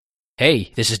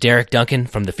Hey, this is Derek Duncan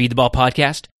from the Feed the Ball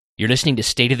podcast. You're listening to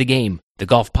State of the Game, the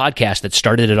golf podcast that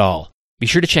started it all. Be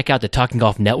sure to check out the Talking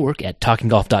Golf Network at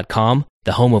talkinggolf.com,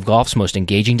 the home of golf's most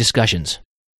engaging discussions.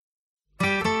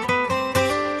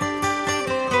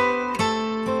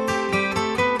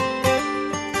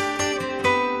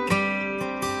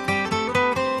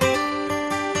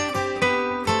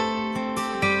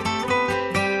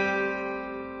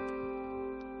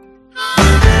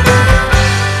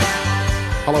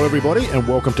 Hello everybody and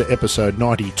welcome to episode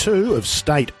 92 of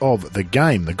State of the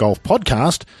Game, the golf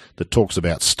podcast that talks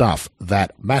about stuff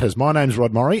that matters. My name's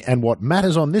Rod Murray and what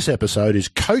matters on this episode is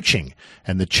coaching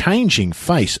and the changing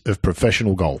face of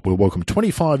professional golf. We'll welcome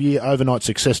 25-year overnight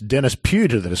success Dennis Pugh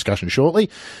to the discussion shortly.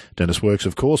 Dennis works,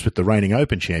 of course, with the reigning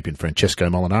Open champion Francesco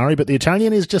Molinari, but the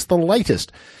Italian is just the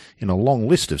latest in a long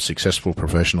list of successful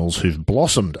professionals who've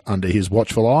blossomed under his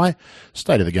watchful eye.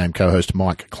 State of the Game co-host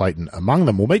Mike Clayton among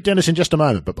them. We'll meet Dennis in just a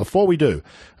moment, but before we do,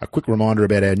 a quick reminder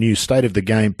about our new State of the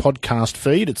Game podcast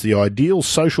feed. It's the ideal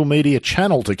social media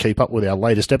channel to keep up with our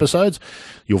latest episodes.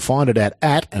 You'll find it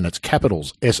at and it's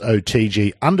capitals,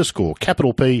 SOTG _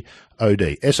 capital P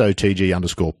OD, SOTG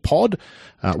 _ pod.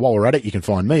 While we're at it, you can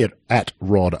find me at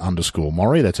Rod _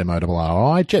 Murray, that's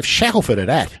MORRI, Jeff Shackelford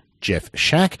at Jeff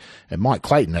Shack, and Mike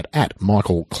Clayton at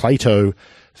Michael Clayto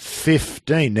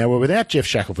 15. Now, we're without Jeff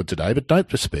Shackelford today, but don't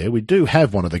despair. We do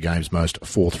have one of the game's most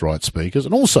forthright speakers,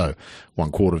 and also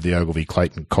 1/4 of the Ogilvy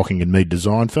Clayton Cocking and Mead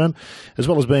design firm, as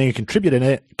well as being a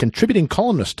contributing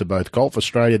columnist to both Golf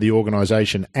Australia, the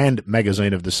organisation, and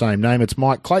magazine of the same name. It's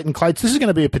Mike Clayton. Clates, this is going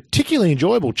to be a particularly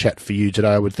enjoyable chat for you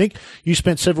today, I would think. You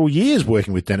spent several years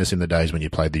working with Dennis in the days when you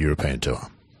played the European Tour.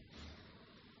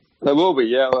 There will be,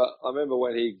 yeah. I remember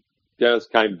when Dennis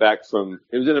came back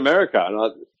he was in America,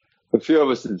 and a few of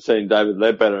us had seen David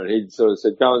Ledbetter, and he'd sort of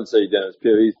said, go and see Dennis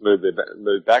Pugh, he's moved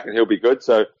back and he'll be good.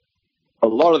 So a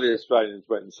lot of the Australians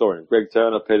went and saw him. Greg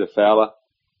Turner, Peter Fowler,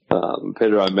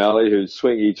 Peter O'Malley, whose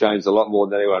swing he changed a lot more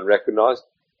than anyone recognised.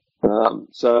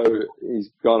 So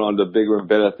he's gone on to bigger and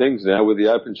better things now with the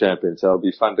Open champion, so it'll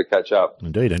be fun to catch up.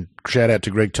 Indeed, and shout out to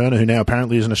Greg Turner, who now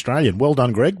apparently is an Australian. Well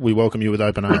done, Greg. We welcome you with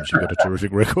open arms. You've got a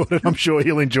terrific record, and I'm sure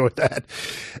he'll enjoy that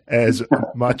as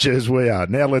much as we are.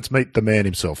 Now let's meet the man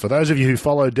himself. For those of you who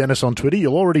follow Dennis on Twitter,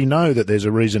 you'll already know that there's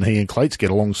a reason he and Clates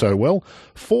get along so well.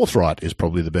 Forthright is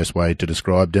probably the best way to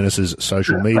describe Dennis's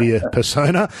social media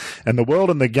persona, and the world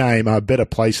and the game are better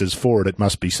places for it, it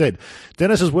must be said.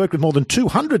 Dennis has worked with more than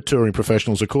 200 touring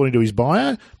professionals, according to his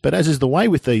bio, but as is the way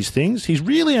with these things, he's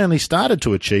really only started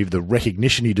to achieve the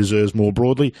recognition he deserves more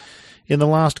broadly in the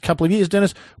last couple of years.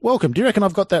 Dennis, welcome. Do you reckon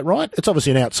I've got that right? It's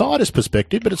obviously an outsider's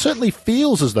perspective, but it certainly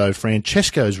feels as though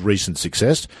Francesco's recent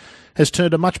success has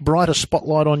turned a much brighter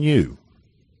spotlight on you.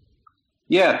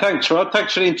 Yeah, thanks, Rod.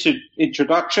 Thanks for the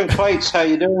introduction. Clates, how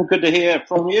you doing? Good to hear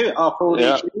from you after all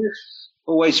these years.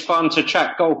 Always fun to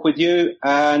chat golf with you.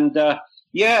 And,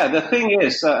 yeah, the thing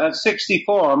is, at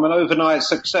 64, I'm an overnight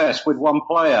success with one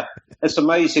player. It's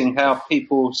amazing how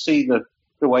people see the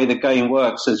way the game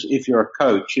works as if you're a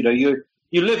coach. You know, you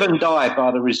live and die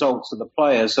by the results of the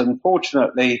players. And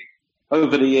fortunately,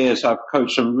 over the years, I've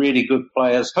coached some really good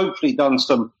players, hopefully done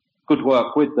some good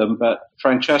work with them, but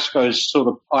Francesco's sort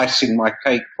of icing my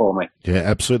cake for me. Yeah,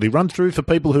 absolutely. Run through for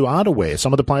people who aren't aware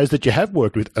some of the players that you have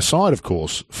worked with, aside, of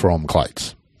course, from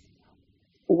Clates.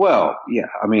 Well, yeah,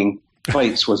 I mean,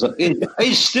 Clates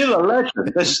he's still a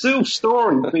legend. There's still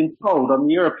stories being told on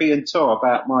the European Tour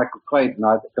about Michael Clayton,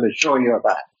 I can assure you of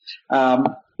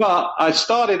that. But I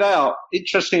started out,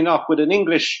 interestingly enough, with an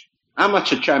English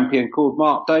amateur champion called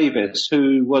Mark Davis,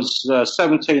 who was a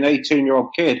 17,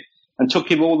 18-year-old kid, and took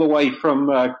him all the way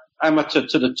from amateur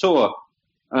to the tour.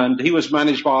 And he was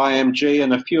managed by IMG,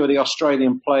 and a few of the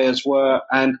Australian players were,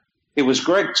 and it was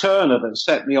Greg Turner that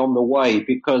set me on the way,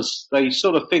 because they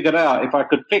sort of figured out if I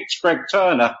could fix Greg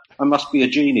Turner, I must be a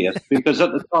genius. Because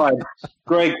at the time,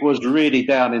 Greg was really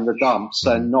down in the dumps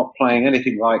and not playing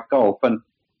anything like golf. And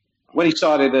when he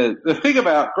started, the thing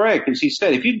about Greg is he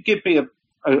said, if you give me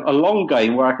a long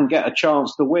game where I can get a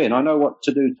chance to win, I know what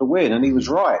to do to win. And he was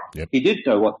right. Yep. He did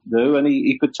know what to do, and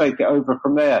he could take it over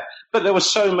from there. But there were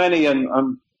so many,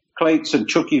 and Clates and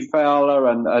Chucky Fowler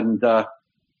and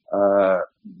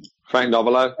Frank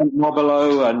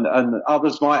Nobilo and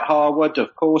others, Mike Harwood,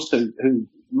 of course, who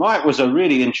Mike was a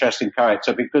really interesting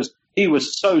character because he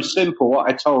was so simple, what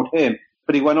I told him,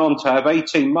 but he went on to have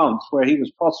 18 months where he was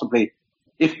possibly,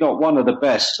 if not one of the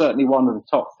best, certainly one of the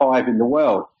top 5 in the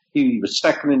world. He was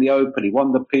second in the Open. He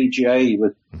won the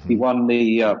PGA. He won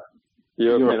the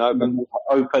European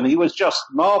Open. He was just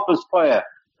a marvellous player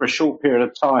for a short period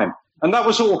of time. And that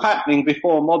was all happening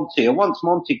before Monty. And once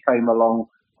Monty came along,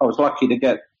 I was lucky to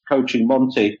get coaching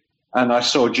Monty. and I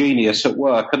saw genius at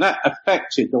work, and that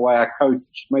affected the way I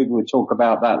coached. Maybe we'll talk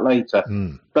about that later.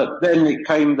 But then it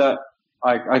came that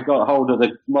I got hold of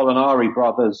the Molinari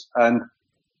brothers, and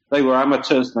they were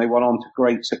amateurs, and they went on to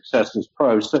great success as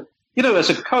pros. So, as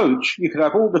a coach, you could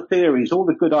have all the theories, all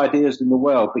the good ideas in the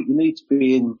world, but you need to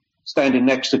be standing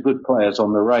next to good players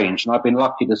on the range. And I've been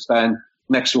lucky to stand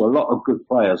next to a lot of good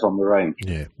players on the range.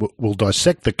 Yeah, we'll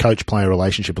dissect the coach-player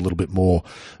relationship a little bit more,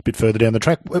 a bit further down the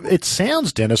track. It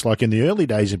sounds, Dennis, like in the early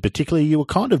days in particular, you were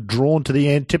kind of drawn to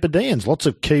the Antipodeans, lots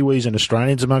of Kiwis and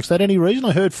Australians amongst that. Any reason?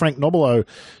 I heard Frank Nobilo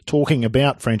talking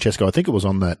about Francesco, I think it was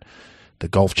on the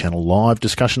Golf Channel Live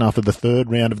discussion after the third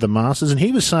round of the Masters, and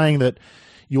he was saying that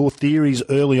your theories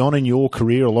early on in your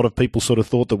career, a lot of people sort of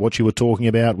thought that what you were talking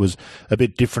about was a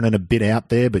bit different and a bit out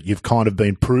there, but you've kind of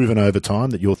been proven over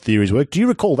time that your theories work. Do you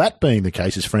recall that being the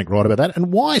case? Is Frank right about that?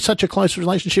 And why such a close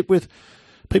relationship with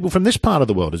people from this part of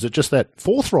the world? Is it just that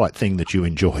forthright thing that you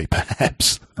enjoy,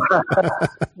 perhaps?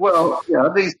 Well,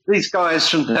 these guys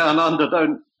from down under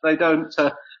don't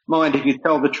mind if you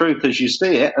tell the truth as you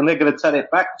see it, and they're going to tell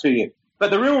it back to you. But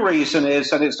the real reason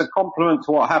is, and it's a compliment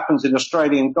to what happens in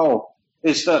Australian golf,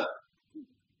 is that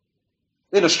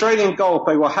in Australian golf,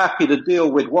 they were happy to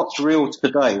deal with what's real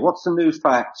today. What's the new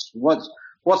facts?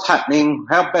 What's happening?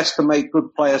 How best to make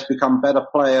good players become better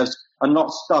players and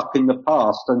not stuck in the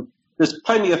past. And there's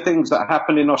plenty of things that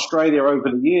happen in Australia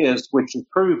over the years, which is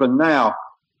proven now.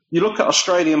 You look at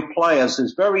Australian players,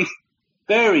 there's very,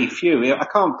 very few. I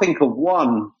can't think of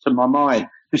one to my mind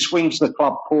who swings the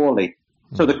club poorly.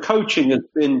 So the coaching has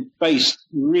been based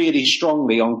really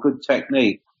strongly on good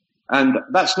technique. And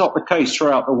that's not the case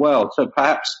throughout the world. So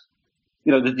perhaps,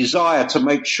 the desire to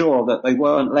make sure that they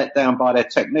weren't let down by their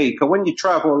technique. And when you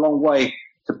travel a long way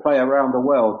to play around the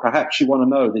world, perhaps you want to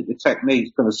know that your technique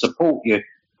is going to support you,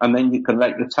 and then you can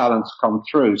let your talents come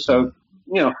through. So,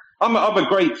 I'm a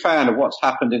great fan of what's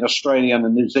happened in Australian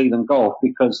and New Zealand golf,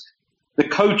 because the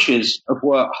coaches have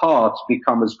worked hard to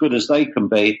become as good as they can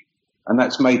be. And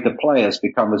that's made the players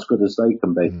become as good as they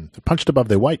can be. They're punched above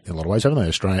their weight in a lot of ways, haven't they,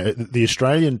 Australia? The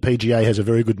Australian PGA has a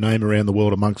very good name around the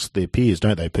world amongst their peers,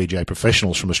 don't they? PGA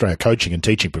professionals from Australia, coaching and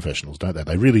teaching professionals, don't they?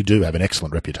 They really do have an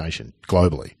excellent reputation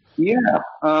globally. Yeah.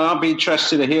 I'll be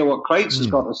interested to hear what Clates has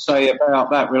got to say about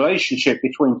that relationship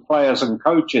between players and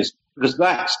coaches, because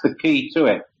that's the key to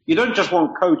it. You don't just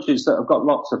want coaches that have got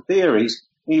lots of theories,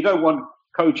 and you don't want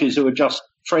coaches who are just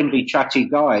friendly, chatty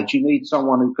guys. You need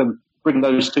someone who can bring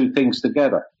those two things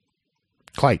together.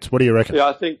 Clates, what do you reckon? Yeah,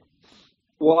 I think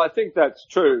that's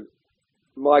true.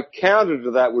 My counter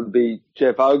to that would be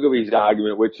Jeff Ogilvy's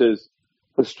argument, which is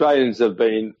Australians have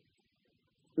been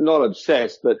not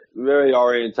obsessed, but very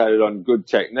orientated on good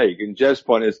technique. And Jeff's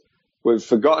point is we've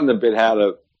forgotten a bit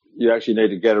you actually need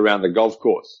to get around the golf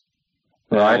course.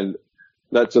 Right. And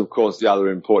that's, of course, the other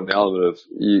important element of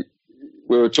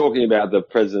we were talking about the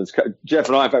President's Cup. Jeff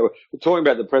and I, in fact, were talking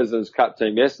about the President's Cup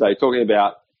team yesterday, talking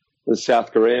about the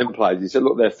South Korean players. He said,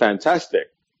 look, they're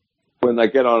fantastic. When they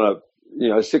get on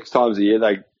 6 times a year,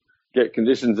 they get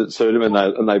conditions that suit them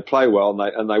and they play well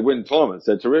and they win tournaments.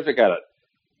 They're terrific at it.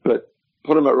 But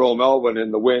put them at Royal Melbourne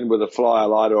in the wind with a flyer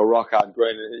light or a rock hard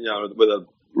green, with a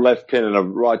left pin and a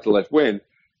right to left wind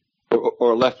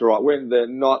or a left to right wind, they're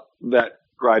not that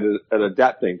great at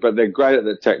adapting, but they're great at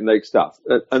the technique stuff.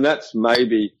 And that's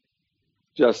maybe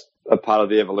just a part of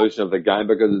the evolution of the game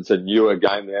because it's a newer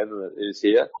game there than it is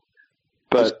here.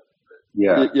 But,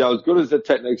 as good as the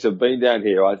techniques have been down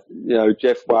here,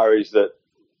 Jeff worries that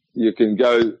you can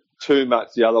go too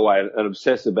much the other way and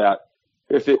obsess about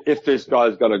if this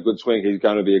guy's got a good swing, he's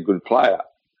going to be a good player.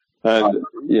 And,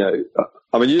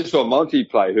 you saw Monty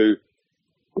play, who,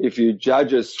 if you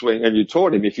judge a swing, and you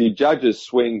taught him, if you judge a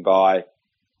swing by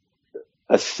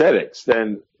aesthetics,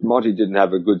 then Monty didn't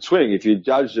have a good swing. If you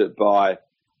judged it by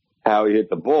how he hit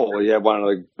the ball, he had one of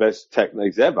the best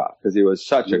techniques ever because he was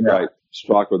such a great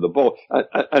striker of the ball.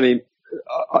 And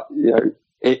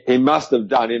he must have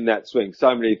done in that swing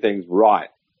so many things right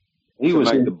to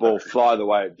make the ball fly the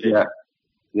way it did.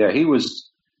 Yeah, he was.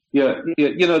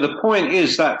 The point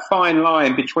is that fine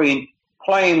line between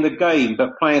playing the game,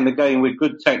 but playing the game with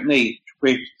good technique,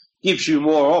 which gives you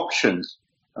more options.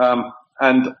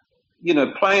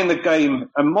 Playing the game,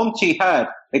 and Monty had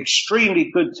extremely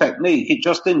good technique. It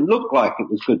just didn't look like it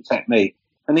was good technique.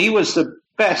 And he was the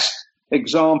best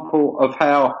example of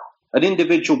how an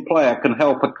individual player can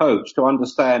help a coach to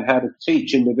understand how to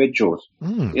teach individuals.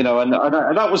 And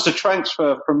that was the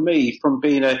transfer from me from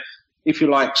being if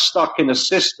you like, stuck in a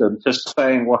system to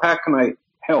saying, well, how can I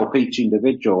help each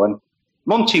individual? And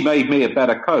Monty made me a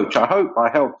better coach. I hope I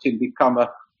helped him become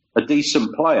a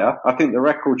decent player. I think the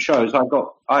record shows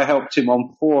I helped him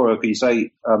on 4 of his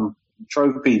 8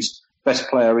 trophies, best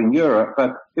player in Europe.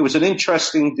 But it was an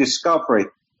interesting discovery.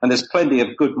 And there's plenty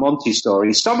of good Monty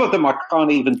stories. Some of them I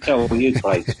can't even tell you,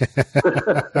 Clay.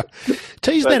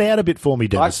 Tease that out a bit for me,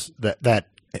 Dennis, that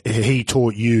he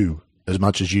taught you as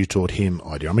much as you taught him,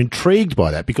 idea. I'm intrigued by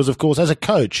that because, of course, as a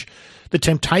coach, the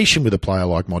temptation with a player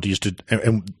like Monty is to,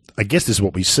 and I guess this is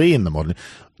what we see in the modern,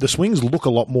 the swings look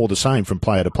a lot more the same from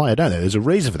player to player, don't they? There's a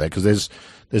reason for that because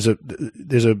there's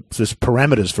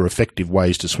parameters for effective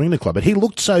ways to swing the club. But he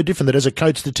looked so different that as a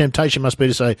coach, the temptation must be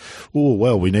to say, oh,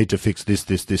 well, we need to fix this,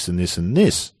 and this, and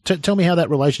this. Tell me how that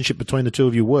relationship between the two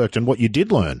of you worked and what you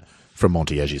did learn from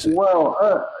Monty, as you said. Well,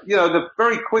 the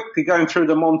very quickly going through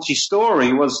the Monty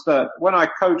story was that when I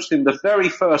coached him the very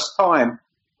first time,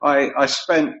 I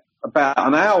spent about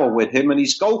an hour with him and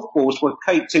his golf balls were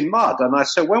caked in mud. And I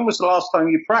said, when was the last time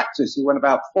you practiced? He went,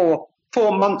 about four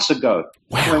months ago.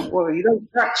 Wow. I went, well, you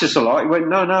don't practice a lot. He went,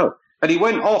 no. And he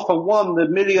went off and won the $1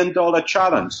 million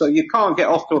challenge. So you can't get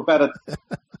off to a better,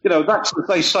 that's what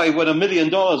they say when $1 million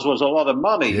was a lot of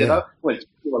money, well, it's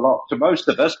a lot to most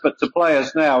of us, but to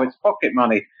players now, it's pocket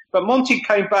money. But Monty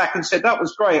came back and said, that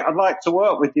was great. I'd like to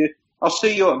work with you. I'll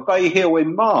see you at Bay Hill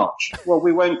in March. Well,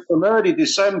 we went from early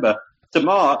December to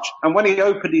March, and when he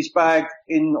opened his bag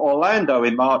in Orlando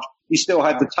in March, he still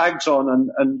had the tags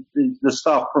on and the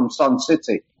stuff from Sun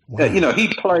City. Wow. He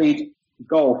played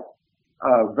golf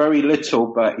very little,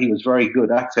 but he was very good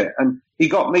at it. And he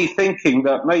got me thinking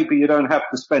that maybe you don't have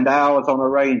to spend hours on a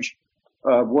range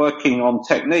working on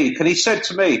technique. And he said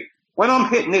to me, when I'm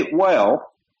hitting it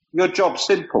well, your job's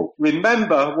simple.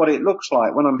 Remember what it looks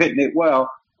like when I'm hitting it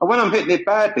well. And when I'm hitting it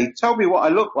badly, tell me what I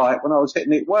look like when I was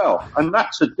hitting it well. And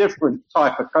that's a different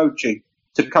type of coaching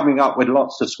to coming up with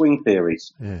lots of swing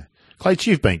theories. Yeah. Clates,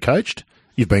 you've been coached.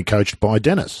 You've been coached by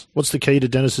Dennis. What's the key to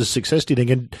Dennis's success, do you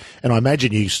think? And I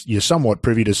imagine you're somewhat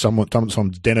privy to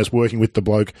sometimes Dennis working with the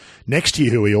bloke next to you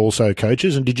who he also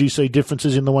coaches. And did you see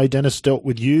differences in the way Dennis dealt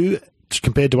with you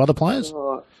compared to other players?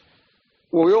 Well,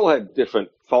 we all had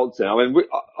different faults now. I mean,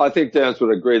 I think Dennis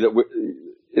would agree that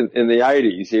in the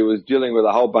 80s, he was dealing with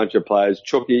a whole bunch of players,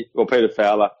 Peter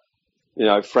Fowler,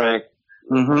 Frank,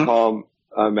 Tom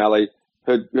O'Malley,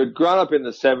 who'd grown up in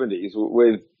the 70s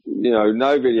with,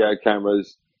 no video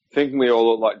cameras, thinking we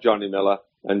all look like Johnny Miller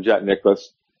and Jack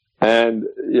Nicklaus, and,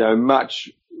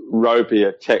 much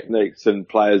ropier techniques than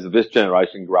players of this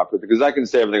generation grew up with because they can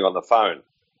see everything on the phone.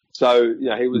 So,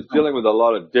 he was dealing with a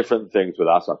lot of different things with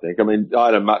us, I think. I mean, I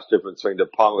had a much different swing to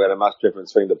Pong. We had a much different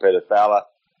swing to Peter Fowler.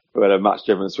 We had a much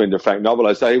different swing to Frank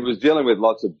Nobilo. So he was dealing with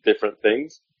lots of different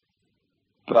things.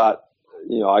 But,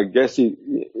 I guess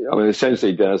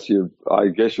essentially, Dennis, I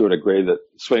guess you would agree that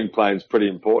swing playing's pretty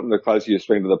important. The closer you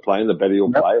swing to the plane, the better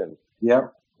you'll play. And,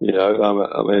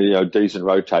 decent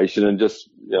rotation and just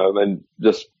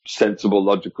sensible,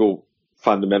 logical,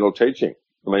 fundamental teaching.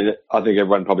 I mean, I think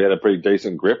everyone probably had a pretty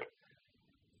decent grip.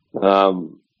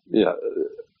 And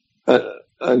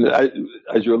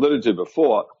as you alluded to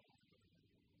before,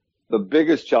 the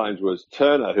biggest challenge was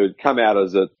Turner, who'd come out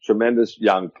as a tremendous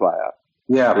young player.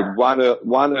 Yeah. Who'd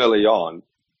won early on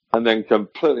and then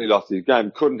completely lost his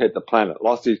game, couldn't hit the planet,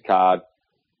 lost his card.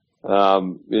 He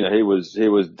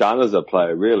was done as a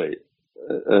player, really.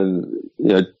 And,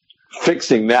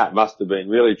 fixing that must have been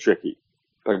really tricky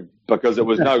because it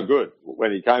was no good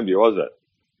when he came to you, was it?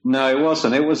 No, it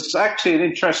wasn't. It was actually an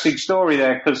interesting story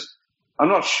there because I'm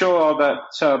not sure that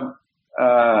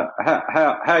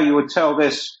how you would tell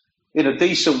this in a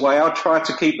decent way. I'll try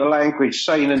to keep the language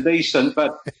sane and decent,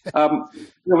 but there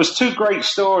was two great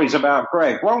stories about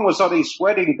Greg. One was on his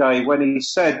wedding day when he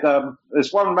said,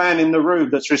 there's one man in the room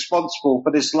that's responsible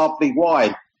for this lovely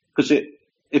wine because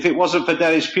if it wasn't for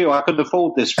Dennis Pugh, I couldn't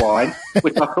afford this wine,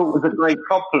 which I thought was a great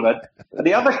compliment. And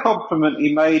the other compliment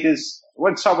he made is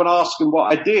when someone asked him what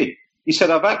I did, he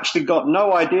said, I've actually got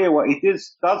no idea what he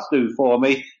does do for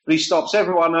me, but he stops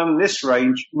everyone on this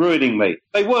range ruining me.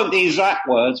 They weren't the exact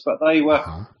words, but they were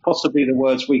possibly the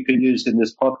words we could use in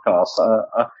this podcast.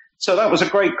 So that was a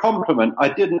great compliment. I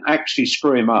didn't actually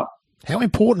screw him up. How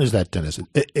important is that, Dennis?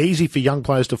 It's easy for young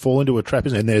players to fall into a trap,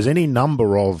 isn't it? And there's any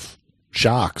number of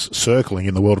sharks circling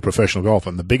in the world of professional golf,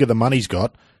 and the bigger the money's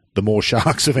got, the more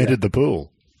sharks have entered the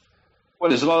pool. Well,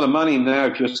 there's a lot of money now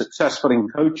if you're successful in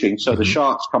coaching. So the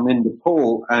sharks come in the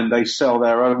pool and they sell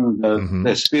their own,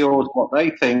 their skills, what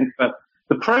they think. But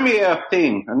the premier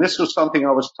thing, and this was something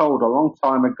I was told a long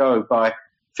time ago by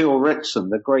Phil Ritson,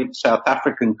 the great South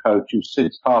African coach who's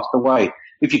since passed away.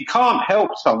 If you can't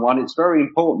help someone, it's very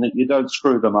important that you don't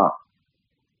screw them up.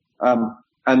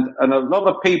 And a lot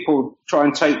of people try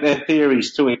and take their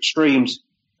theories to extremes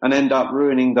and end up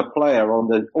ruining the player on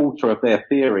the altar of their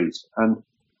theories. And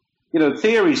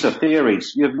theories are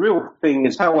theories. The real thing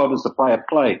is how well does the player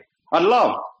play. I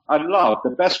love,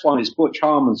 the best one is Butch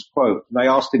Harmon's quote. They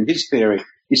asked him his theory.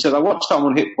 He said, I watch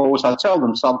someone hit balls, I tell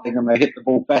them something and they hit the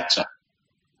ball better.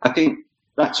 I think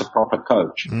that's a proper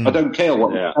coach. I don't care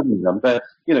what you're telling them, but,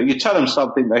 you tell them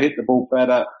something, they hit the ball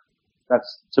better.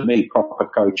 That's, to me, proper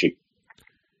coaching.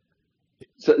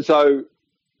 So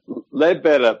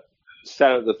Ledbetter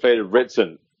sat at the feet of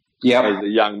Ritson as a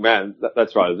young man.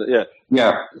 That's right, isn't it?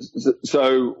 Yeah.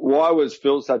 So why was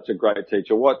Phil such a great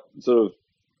teacher? What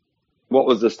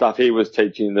was the stuff he was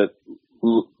teaching that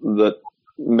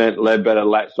meant Ledbetter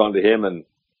latched onto him and,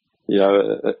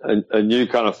 and you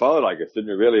kind of followed, I guess, didn't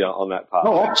you, really, on that part?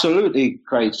 Oh, absolutely,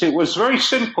 Craig. It was very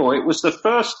simple. It was the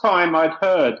first time I'd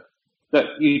heard that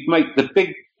you make the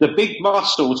big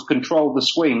muscles control the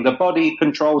swing. The body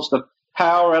controls the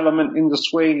power element in the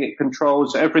swing. It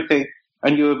controls everything.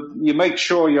 And you make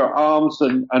sure your arms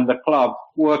and the club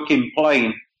work in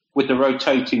plane with the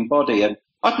rotating body. And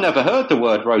I'd never heard the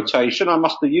word rotation. I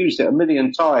must have used it a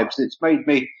million times. It's made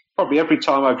me, probably every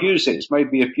time I've used it, it's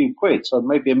made me a few quid, so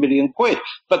maybe $1 million.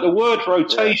 But the word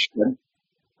rotation,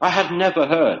 I had never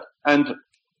heard. And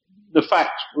the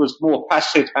fact was more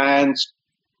passive hands.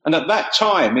 And at that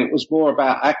time, it was more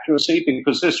about accuracy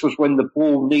because this was when the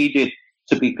ball needed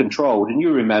to be controlled. And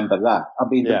you remember that. I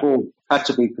mean, the ball had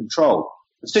to be controlled.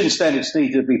 Since then, it's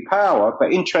needed to be power.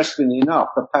 But interestingly enough,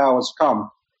 the power's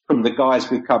come from the guys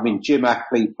becoming gym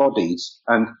athlete bodies.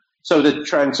 And so the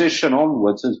transition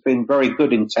onwards has been very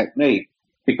good in technique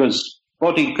because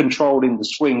body controlling the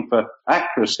swing for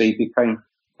accuracy became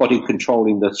body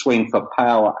controlling the swing for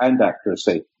power and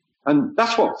accuracy. And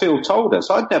that's what Phil told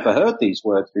us. I'd never heard these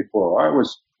words before. I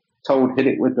was told hit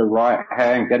it with the right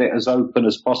hand, get it as open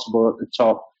as possible at the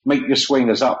top, make your swing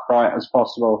as upright as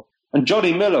possible. And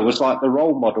Johnny Miller was like the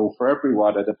role model for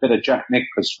everyone, and a bit of Jack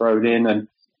Nicklaus thrown in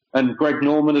and Greg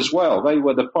Norman as well. They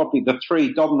were probably the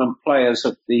three dominant players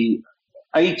of the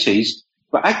 80s,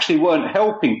 but actually weren't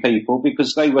helping people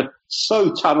because they were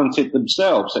so talented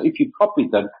themselves that if you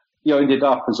copied them, you ended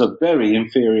up as a very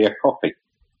inferior copy.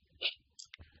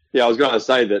 Yeah, I was going to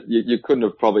say that you couldn't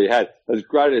have probably had, as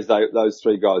great as those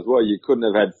three guys were, you couldn't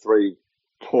have had three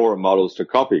poorer models to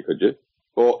copy, could you?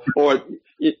 Or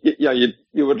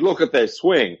you would look at their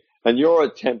swing and your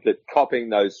attempt at copying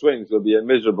those swings would be a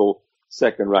miserable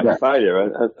second-rate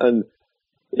failure. And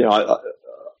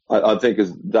I think, as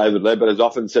David Ledbetter has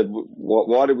often said,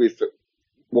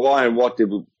 why and what did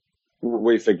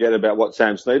we forget about what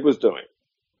Sam Snead was doing?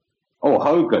 Or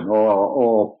Hogan,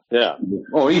 or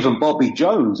even Bobby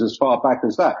Jones, as far back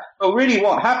as that. But really,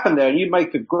 what happened there? And you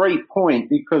make a great point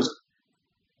because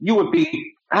you would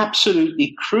be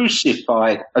absolutely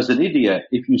crucified as an idiot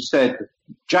if you said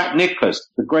Jack Nicklaus,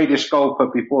 the greatest golfer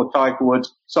before Tiger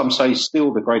Woods. Some say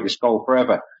still the greatest golfer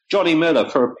ever. Johnny Miller,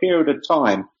 for a period of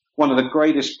time, one of the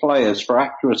greatest players for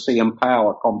accuracy and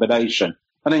power combination.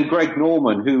 And then Greg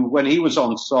Norman, who, when he was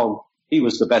on song, he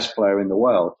was the best player in the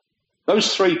world.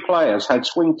 Those three players had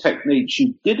swing techniques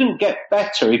you didn't get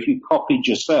better if you copied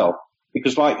yourself,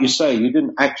 because like you say, you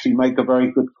didn't actually make a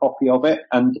very good copy of it,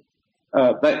 and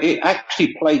that it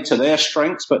actually played to their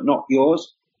strengths but not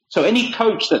yours. So any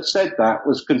coach that said that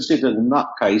was considered a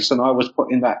nutcase, and I was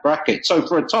put in that bracket. So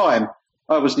for a time,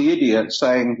 I was the idiot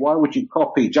saying, why would you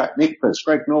copy Jack Nicklaus,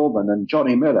 Greg Norman and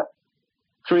Johnny Miller?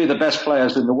 Three of the best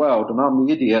players in the world, and I'm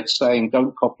the idiot saying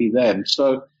don't copy them.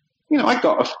 So, I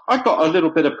got a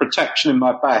little bit of protection in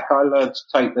my back. I learned to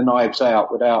take the knives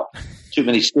out without too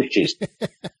many stitches.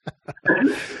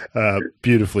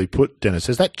 Beautifully put, Dennis.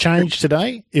 Has that changed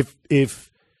today? If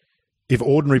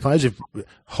ordinary players, if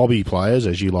hobby players,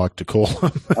 as you like to call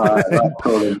them,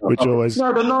 which always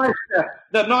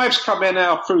the knives come in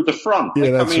now through the front. Yeah,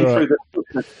 they that's come in right.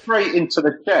 through straight into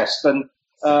the chest, and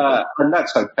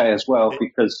that's okay as well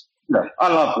because I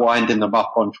love winding them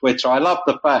up on Twitter. I love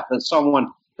the fact that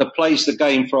someone that plays the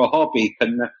game for a hobby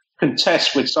can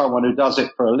contest with someone who does it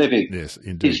for a living. Yes,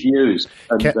 indeed. His views,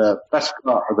 and that's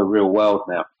part of the real world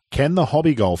now. Can the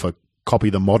hobby golfer copy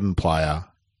the modern player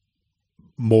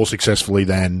more successfully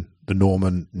than the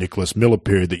Norman, Nicklaus, Miller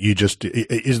period that you just –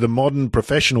 is the modern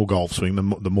professional golf swing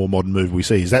the more modern move we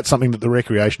see? Is that something that the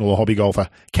recreational or hobby golfer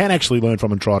can actually learn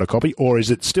from and try to copy, or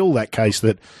is it still that case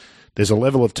that there's a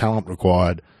level of talent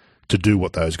required to do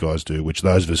what those guys do, which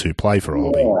those of us who play for a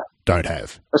hobby don't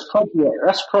have? That's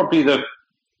probably the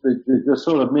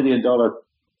sort of $1 million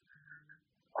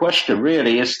question,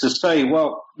 really, is to say,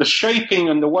 well, the shaping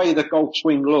and the way the golf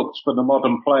swing looks for the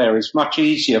modern player is much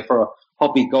easier for a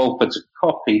hobby golfer to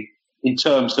copy in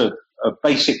terms of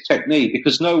basic technique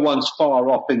because no one's far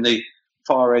off in the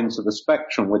far ends of the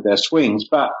spectrum with their swings.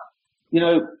 But,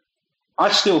 I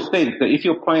still think that if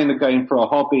you're playing the game for a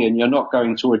hobby and you're not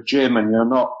going to a gym and you're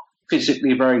not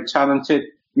physically very talented,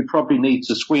 you probably need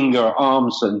to swing your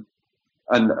arms and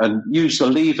use the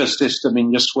lever system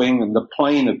in your swing and the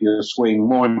plane of your swing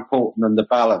more important than the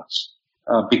balance,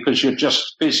 because you're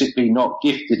just physically not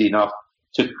gifted enough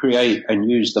to create and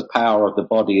use the power of the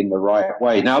body in the right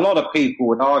way. Now, a lot of people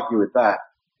would argue with that,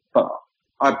 but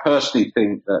I personally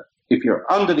think that if you're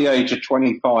under the age of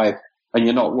 25 and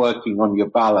you're not working on your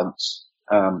balance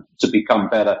to become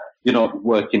better, you're not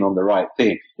working on the right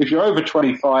thing. If you're over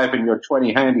 25 and you're a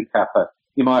 20 handicapper,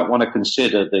 you might want to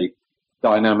consider the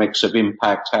dynamics of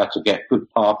impact, how to get good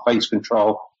path, face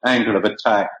control, angle of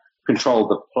attack, control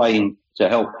the plane to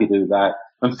help you do that,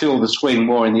 and feel the swing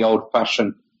more in the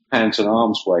old-fashioned hands and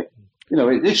arms way. You know,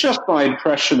 it's just my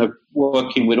impression of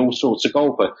working with all sorts of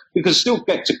golfers. You can still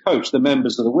get to coach the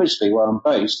members of the Wisley where I'm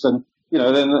based, and, you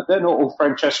know, they're not all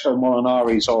Francesco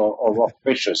Molinaris or Rob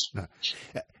Fishers. No.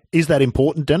 Is that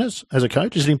important, Dennis, as a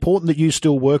coach? Is it important that you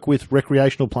still work with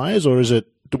recreational players, or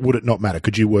would it not matter?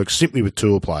 Could you work simply with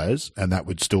tour players and that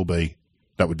would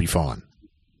be fine?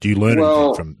 Do you learn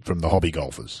anything from the hobby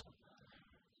golfers?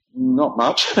 Not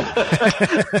much.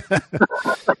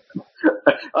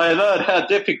 I learned how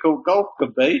difficult golf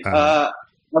can be.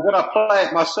 When I play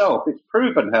it myself, it's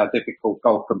proven how difficult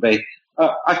golf can be.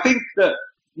 I think that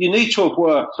you need to have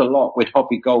worked a lot with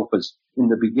hobby golfers in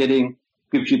the beginning,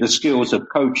 gives you the skills of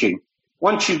coaching.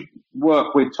 Once you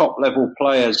work with top-level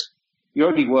players, you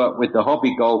only work with the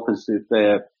hobby golfers if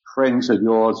they're friends of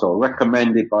yours or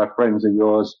recommended by friends of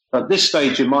yours. At this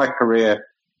stage in my career,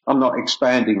 I'm not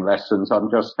expanding lessons.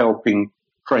 I'm just helping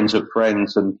friends of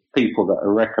friends and people that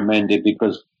are recommended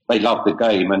because they love the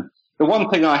game. And the one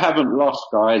thing I haven't lost,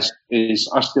 guys, is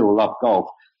I still love golf.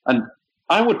 And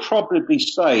I would probably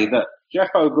say that Geoff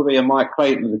Ogilvy and Mike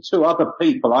Clayton are the two other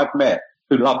people I've met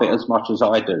who love it as much as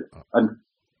I do. And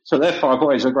so therefore I've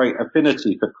always a great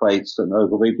affinity for Clayton and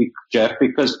Ogilvy, Geoff,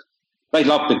 because they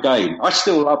love the game. I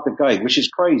still love the game, which is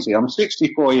crazy. I'm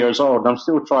 64 years old and I'm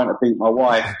still trying to beat my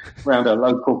wife around a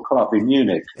local club in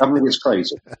Munich. I mean, it's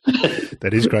crazy.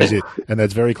 That is crazy, and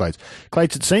that's very Clates.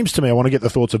 Clates, it seems to me, I want to get the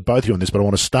thoughts of both of you on this, but I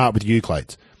want to start with you,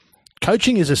 Clates.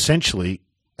 Coaching is essentially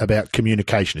about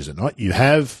communication, is it not? You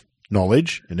have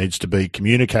knowledge, it needs to be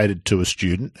communicated to a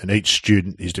student, and each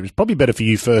student is different. It's probably better for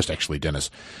you first, actually, Dennis.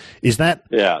 Is that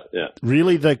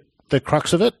really the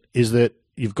crux of it? Is that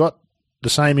you've got the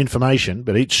same information,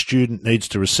 but each student needs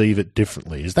to receive it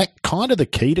differently? Is that kind of the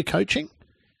key to coaching?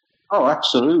 Oh,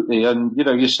 absolutely. And, you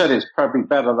know, you said it's probably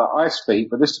better that I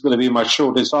speak, but this is going to be my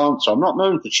shortest answer. I'm not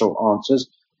known for short answers,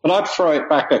 but I'd throw it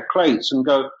back at Clates and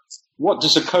go, what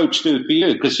does a coach do for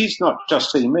you? Because he's not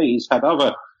just seen me, he's had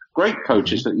other great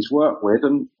coaches that he's worked with.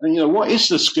 And, you know, what is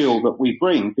the skill that we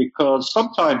bring? Because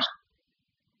sometimes,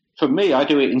 for me, I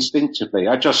do it instinctively.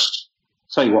 I just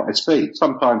say what I speak.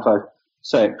 Sometimes I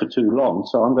say it for too long,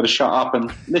 so I'm going to shut up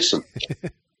and listen.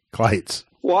 Clates.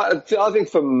 Well, I think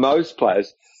for most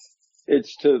players,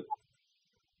 it's to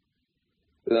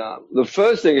the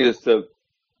first thing is to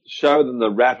show them the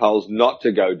rat holes not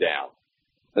to go down.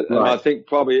 Right. And I think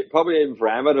probably even for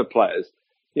amateur players,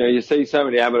 you know, you see so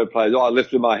many amateur players, I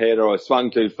lifted my head or I swung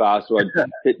too fast or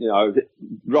I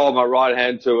rolled my right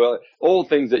hand too early. All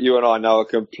things that you and I know are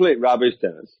complete rubbish,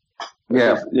 Dennis.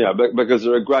 Yeah. Yeah, because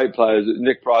there are great players.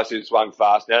 Nick Price who swung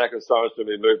fast. Annika Sorensson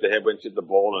moved ahead when she hit the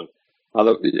ball and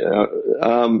other,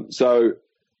 so,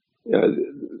 you know,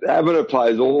 amateur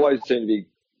players always seem to be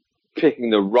picking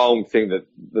the wrong thing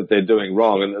that they're doing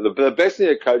wrong. And the best thing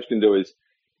a coach can do is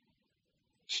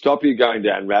stop you going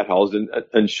down rat holes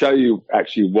and show you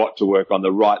actually what to work on,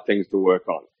 the right things to work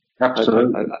on.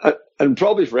 Absolutely. And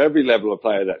probably for every level of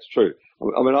player, that's true.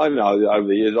 I mean, I know over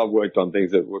the years I've worked on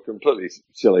things that were completely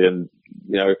silly and,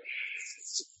 you know,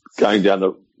 going down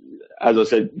the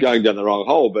wrong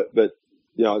hole, but,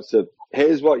 you know, so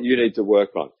here's what you need to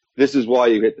work on. This is why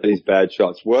you hit these bad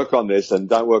shots. Work on this and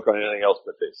don't work on anything else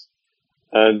but this.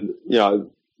 And, you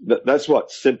know, that's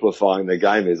what simplifying the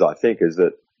game is, I think, is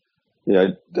that, you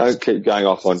know, don't keep going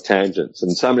off on tangents.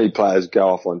 And so many players go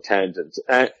off on tangents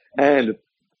and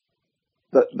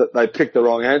that they pick the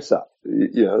wrong answer,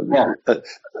 you know. Yeah.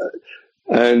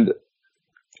 And,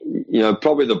 you know,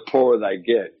 probably the poorer they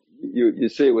get, you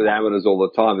see it with amateurs all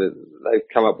the time. They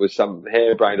come up with some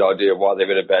harebrained idea of why they've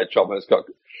hit a bad shot, and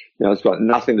it's got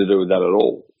nothing to do with that at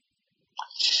all.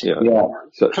 You know,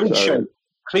 yeah.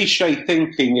 Cliche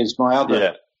thinking is my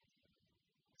other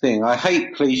thing. I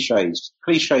hate cliches.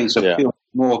 Cliches appeal to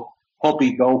more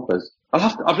hobby golfers.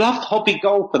 I've loved hobby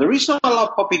golfer. The reason I love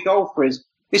hobby golfer is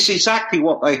it's exactly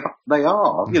what they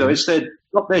are. Mm-hmm. You know, it's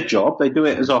not their job. They do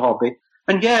it as a hobby.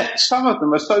 And yet some of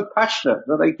them are so passionate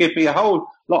that they give me a whole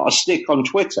lot of stick on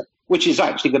Twitter, which is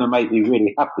actually going to make me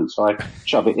really happy. So I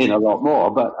shove it in a lot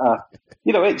more. But,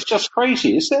 it's just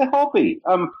crazy. It's their hobby.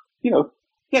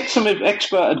 Get some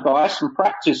expert advice and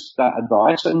practice that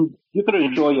advice, and you're going to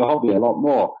enjoy your hobby a lot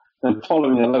more than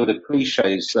following a load of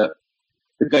cliches that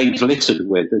the game's littered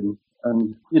with.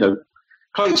 And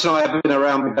Clayton and I have been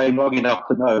around the game long enough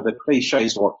to know that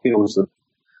cliches are what kills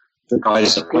the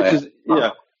guys that play.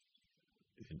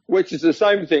 Which is the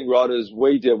same thing, Rod, as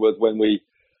we deal with when we,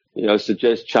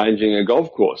 suggest changing a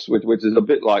golf course, which is a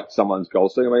bit like someone's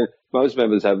golf swing. I mean, most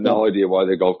members have no idea why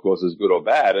their golf course is good or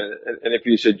bad. And if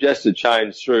you suggest a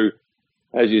change through,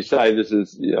 as you say, this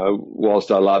is, whilst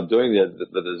I love doing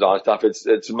the design stuff,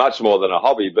 it's much more than a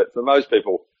hobby. But for most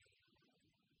people,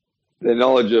 their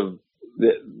knowledge of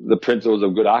the principles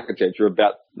of good architecture are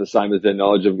about the same as their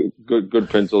knowledge of good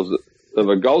principles of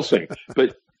a golf swing.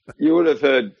 But you would have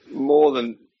heard more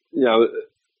than,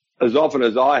 as often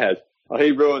as I have,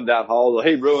 he ruined that hole, or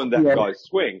he ruined that guy's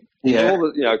swing. Yeah.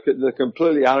 All the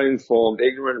completely uninformed,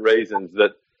 ignorant reasons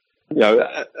that,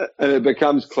 and it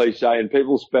becomes cliche and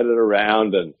people spread it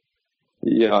around and,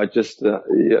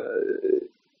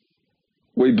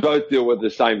 we both deal with the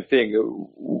same thing,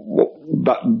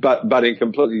 but in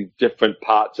completely different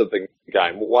parts of the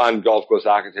game. One, golf course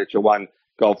architecture, one,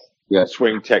 golf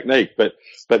swing technique, but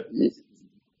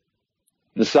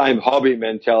the same hobby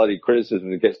mentality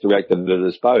criticism that gets directed at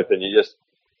us both, and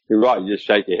you're right, you just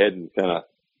shake your head and kind of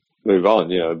move on,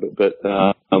 But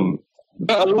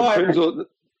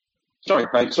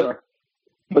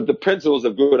the principles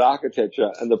of good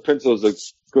architecture and the principles of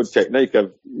good technique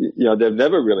have, they've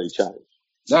never really changed.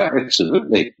 No,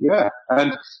 absolutely, yeah.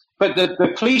 But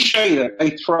the cliche that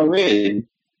they throw in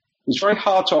is very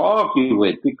hard to argue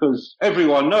with, because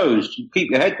everyone knows you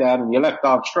keep your head down and your left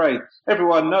arm straight.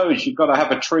 Everyone knows you've got to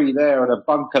have a tree there and a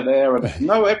bunker there. And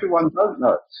no, everyone don't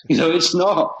know. It's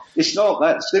not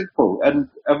that simple. And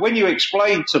when you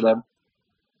explain to them,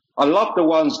 I love the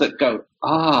ones that go,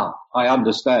 I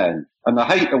understand. And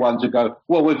I hate the ones who go,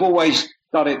 well, we've always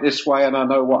done it this way and I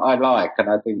know what I like. And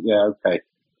I think, yeah, okay,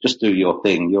 just do your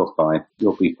thing. You're fine.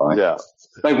 You'll be fine. Yeah.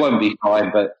 They won't be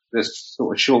fine, but there's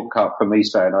sort of shortcut for me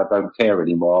saying I don't care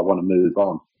anymore. I want to move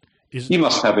on. You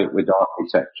must have it with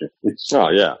architecture. It's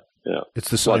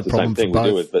the same problem for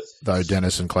both, though,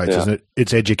 Dennis and Clates, isn't it?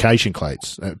 It's education,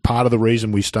 Clates. Part of the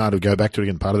reason we started, go back to it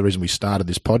again, part of the reason we started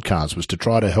this podcast was to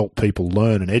try to help people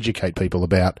learn and educate people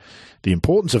about the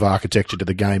importance of architecture to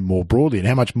the game more broadly and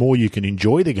how much more you can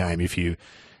enjoy the game if you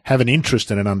have an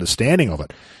interest and an understanding of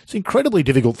it. It's an incredibly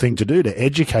difficult thing to do, to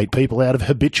educate people out of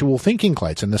habitual thinking,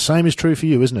 Clates. And the same is true for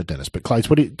you, isn't it, Dennis? But Clates,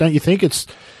 don't you think it's...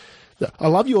 I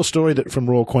love your story from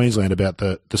Royal Queensland about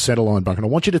the centerline bunker, and I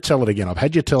want you to tell it again. I've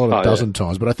had you tell it a dozen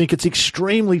times, but I think it's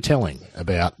extremely telling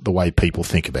about the way people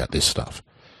think about this stuff.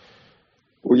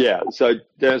 Well, yeah. So,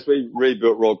 Dennis, we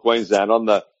rebuilt Royal Queensland on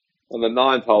the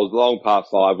ninth hole, long par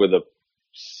 5 with a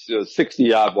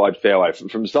 60-yard wide fairway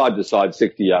from side to side,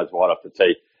 60 yards wide off the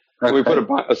tee. Okay. We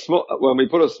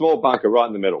put a small bunker right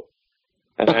in the middle,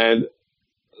 and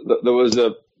there was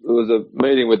a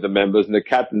meeting with the members, and the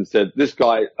captain said, "This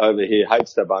guy over here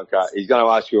hates the bunker. He's going to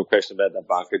ask you a question about the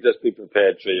bunker. Just be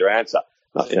prepared for your answer."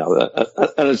 And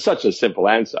it's such a simple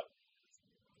answer.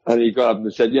 And he got up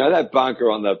and said, "That bunker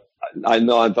on the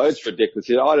 9 votes ridiculous.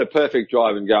 I had a perfect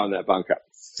drive and go in that bunker."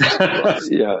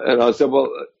 And I said,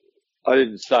 "Well." I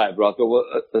didn't say it, but I thought, well,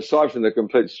 aside from the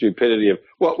complete stupidity of,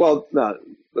 no,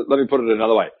 let me put it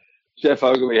another way. Jeff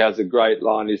Ogilvy has a great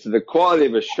line. He said, the quality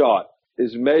of a shot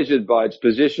is measured by its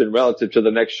position relative to the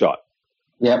next shot.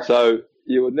 Yeah. So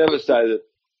you would never say that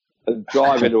a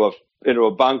drive into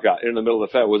a bunker in the middle of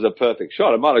the fairway was a perfect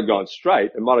shot. It might have gone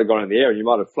straight. It might have gone in the air and you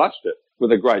might have flushed it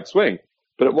with a great swing,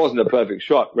 but it wasn't a perfect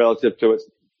shot relative to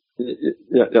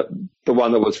the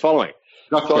one that was following.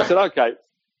 Okay. So I said, okay.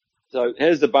 So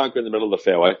here's the bunker in the middle of the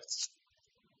fairway.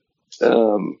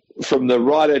 From the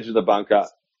right edge of the bunker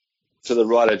to the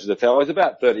right edge of the fairway is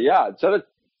about 30 yards. So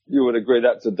you would agree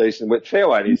that's a decent width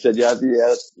fairway. And he said, yeah,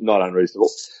 that's not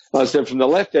unreasonable. And I said, from the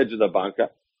left edge of the bunker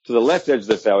to the left edge of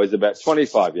the fairway is about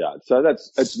 25 yards. So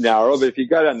it's narrow, but if you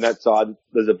go down that side,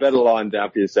 there's a better line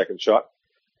down for your second shot.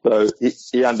 So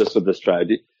he understood the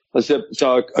strategy. I said,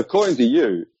 so according to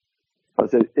you, I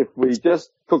said, if we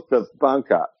just took the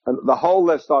bunker and the whole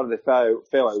left side of the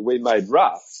fairway we made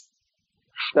rough,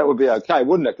 that would be okay,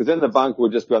 wouldn't it? Because then the bunker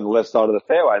would just be on the left side of the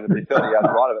fairway and there'd be 30 yards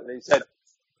right of it. And he said,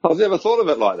 I've never thought of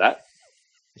it like that.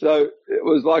 So it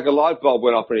was like a light bulb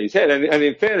went off in his head. And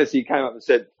in fairness, he came up and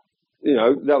said,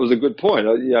 that was a good point.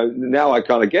 Now I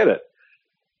kind of get it.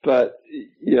 But,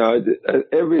 at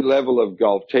every level of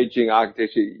golf, teaching,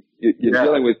 architecture, you're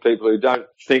dealing with people who don't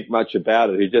think much about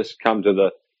it, who just come to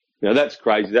the, that's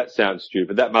crazy. That sounds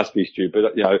stupid. That must be stupid.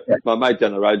 My mate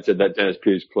down the road said that Dennis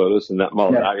Pugh's clueless and that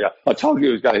Molinari. I told you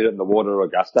he was going to hit it in the water or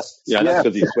Augusta. That's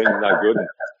because his swing's no good.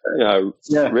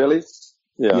 Really?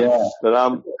 Yeah.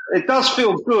 But, it does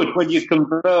feel good when you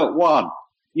convert one.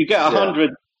 You get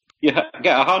 100, you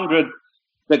get 100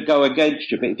 that go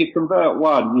against you. But if you convert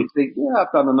one, you think,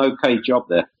 I've done an okay job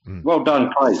there. Well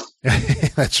done, Clay.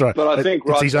 That's right. But I think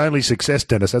it's his only success,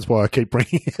 Dennis. That's why I keep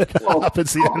bringing it up.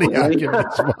 It's the only argument.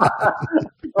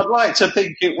 I'd like to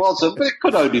think it wasn't, but it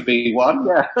could only be one.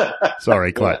 Yeah.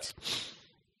 Sorry, Clates.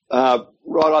 Right.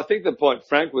 I think the point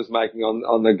Frank was making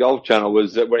on the Golf Channel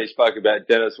was that when he spoke about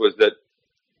Dennis was that,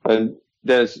 and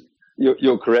Dennis,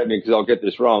 you'll correct me because I'll get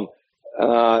this wrong.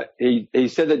 He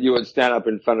said that you would stand up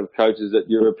in front of coaches at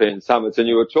European summits and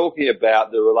you were talking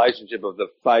about the relationship of the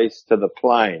face to the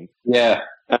plane. Yeah.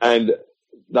 And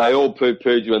they all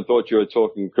poo-pooed you and thought you were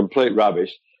talking complete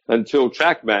rubbish until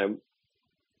TrackMan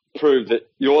proved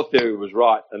that your theory was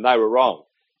right and they were wrong.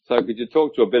 So could you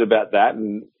talk to a bit about that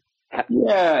and how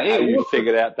you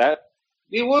figured out that?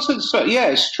 It wasn't so,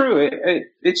 it's true.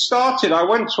 It started, I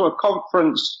went to a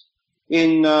conference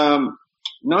in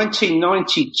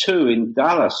 1992 in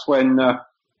Dallas when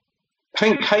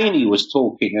Hank Haney was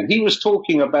talking, and he was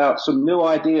talking about some new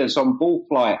ideas on ball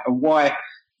flight and why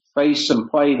face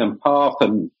and plane and path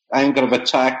and angle of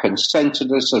attack and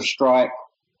centeredness of strike.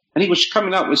 And he was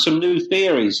coming up with some new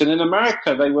theories, and in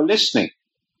America they were listening.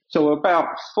 So about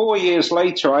 4 years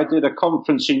later, I did a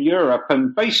conference in Europe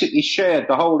and basically shared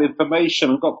the whole information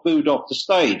and got booed off the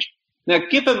stage. Now,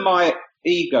 given my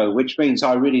ego, which means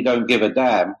I really don't give a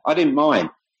damn, I didn't mind.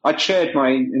 I shared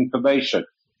my information.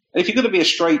 If you're going to be a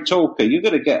straight talker, you're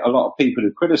going to get a lot of people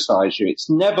who criticize you. It's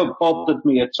never bothered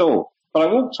me at all. But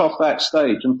I walked off that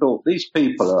stage and thought, these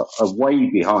people are way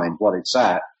behind what it's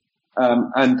at.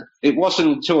 And it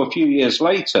wasn't until a few years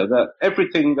later that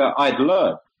everything that I'd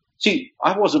learned, see,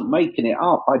 I wasn't making it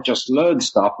up. I just learned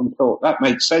stuff and thought that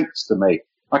makes sense to me.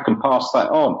 I can pass that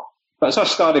on. But as I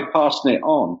started passing it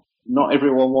on, not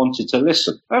everyone wanted to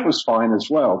listen. That was fine as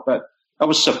well. But I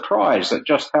was surprised at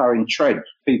just how entrenched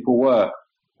people were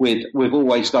with, we've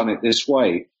always done it this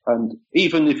way. And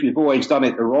even if you've always done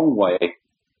it the wrong way,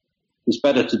 it's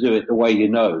better to do it the way you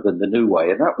know than the new way.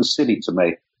 And that was silly to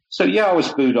me. So I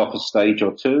was booed off a stage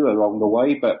or two along the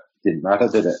way, but it didn't matter,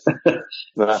 did it?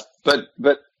 But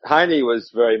Haney was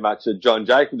very much a John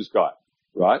Jacobs guy,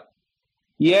 right?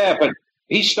 Yeah, but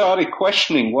he started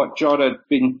questioning what John had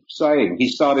been saying. He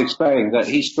started saying that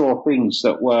he saw things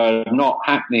that were not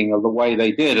happening the way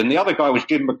they did. And the other guy was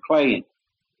Jim McLean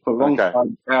for a long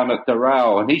time down at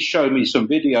Doral. And he showed me some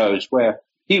videos where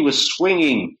he was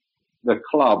swinging the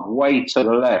club way to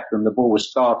the left and the ball was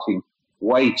starting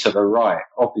way to the right.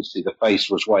 Obviously, the face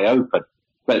was way open.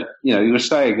 But, he was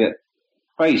saying that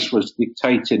face was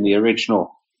dictating the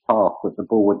original path that the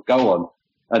ball would go on,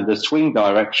 and the swing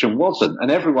direction wasn't. And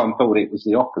everyone thought it was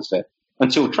the opposite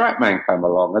until TrackMan came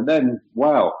along. And then,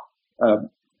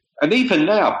 and even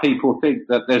now people think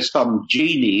that there's some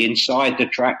genie inside the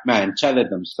TrackMan telling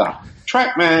them stuff.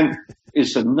 TrackMan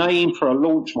is a name for a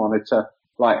launch monitor,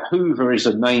 like Hoover is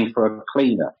a name for a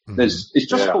cleaner. It's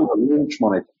just called a launch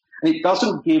monitor. And it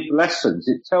doesn't give lessons.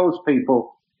 It tells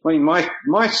people, I mean, my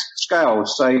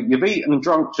scales say, you've eaten and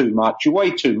drunk too much, you weigh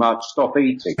too much, stop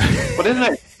eating. But then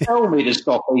they tell me to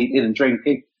stop eating and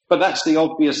drinking, but that's the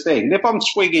obvious thing. And if I'm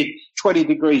swinging 20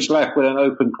 degrees left with an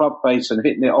open club face and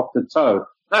hitting it off the toe,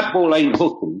 that ball ain't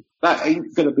hooking. That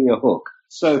ain't going to be a hook.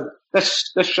 So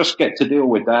let's just get to deal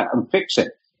with that and fix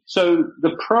it. So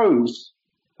the pros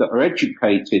that are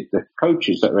educated, the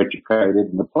coaches that are educated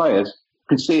and the players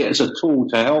can see it as a tool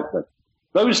to help them.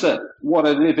 Those that want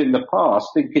to live in the past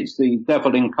think it's the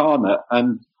devil incarnate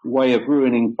and way of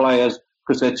ruining players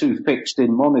because they're too fixed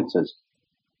in monitors.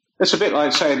 It's a bit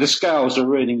like saying the scales are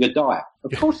ruining your diet.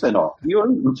 Of course they're not.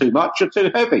 You're eating too much, you're too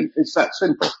heavy. It's that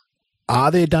simple.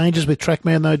 Are there dangers with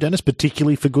TrackMan, though, Dennis,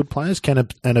 particularly for good players? Can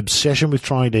an obsession with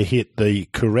trying to hit the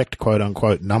correct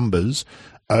quote-unquote numbers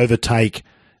overtake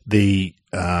the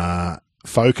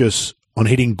focus on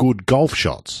hitting good golf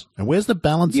shots? And where's the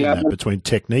balance in that between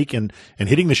technique and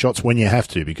hitting the shots when you have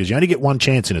to? Because you only get one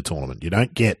chance in a tournament. You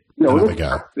don't get another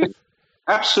go. It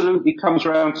absolutely comes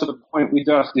around to the point we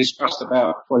just discussed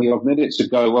about 20-odd minutes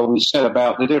ago when we said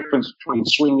about the difference between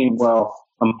swinging well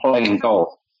and playing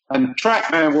golf. And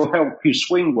TrackMan will help you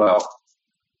swing well,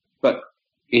 but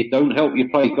it don't help you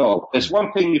play golf. There's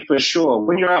one thing for sure.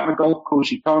 When you're out on the golf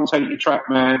course, you can't take your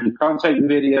TrackMan, you can't take your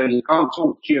video, you can't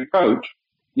talk to your coach.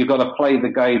 You've got to play the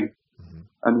game.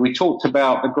 And we talked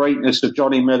about the greatness of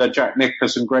Johnny Miller, Jack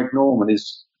Nicklaus and Greg Norman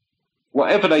is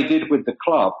whatever they did with the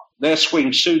club, their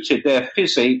swing suited their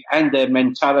physique and their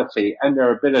mentality and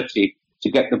their ability to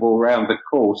get the ball around the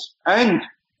course. And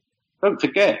don't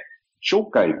forget,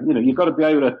 short game. You've got to be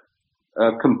able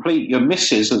to complete your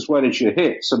misses as well as your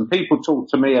hits. And people talk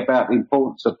to me about the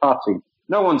importance of putting.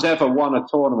 No one's ever won a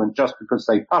tournament just because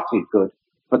they putted good,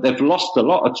 but they've lost a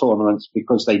lot of tournaments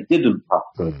because they didn't putt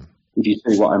good, if you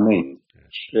see what I mean.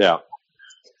 Yeah.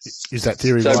 Is that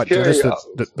theory right, Dennis,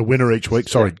 that the winner each week,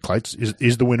 sorry, Clates,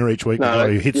 is the winner each week the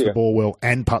guy who hits the ball well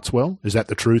and putts well? Is that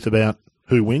the truth about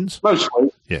who wins? Most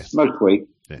weeks. Yeah. Most weeks.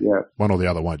 Yeah. One or the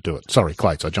other won't do it. Sorry,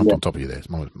 Clates, I jumped on top of you there. It's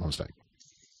my mistake.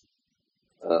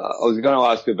 I was going to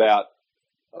ask about,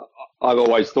 I've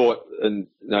always thought, and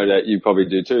no doubt you probably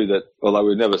do too, that although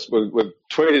we've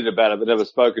tweeted about it, but never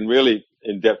spoken really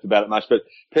in depth about it much, but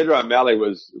Peter O'Malley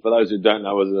was, for those who don't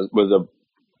know, was a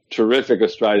terrific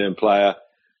Australian player.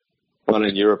 Won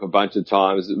in Europe a bunch of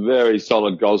times, very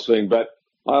solid golf swing. But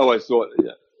I always thought,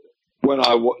 when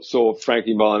I saw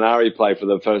Frankie Molinari play for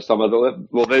the first time, I thought,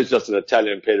 well, there's just an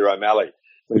Italian Peter O'Malley.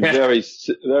 Very,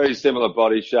 very similar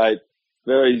body shape,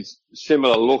 very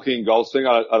similar looking golf swing.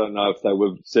 I don't know if they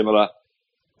were similar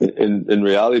in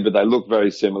reality, but they look very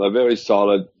similar, very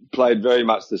solid, played very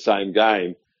much the same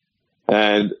game.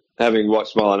 And having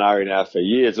watched Molinari now for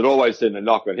years, it always seemed a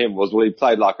knock on him was, well, he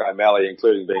played like O'Malley,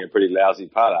 including being a pretty lousy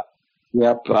putter.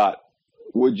 Yeah. But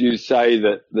would you say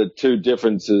that the two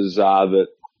differences are that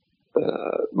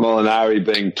Molinari,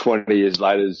 being 20 years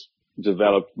later, has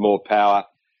developed more power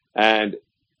and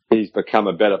he's become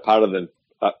a better putter than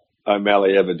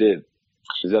O'Malley ever did?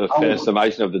 Is that a fair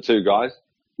summation of the two guys?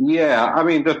 Yeah. I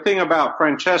mean, the thing about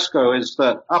Francesco is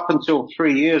that up until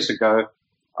 3 years ago,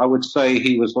 I would say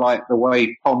he was like the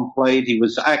way Pom played. He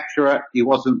was accurate. He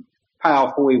wasn't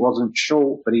powerful. He wasn't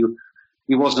short, but he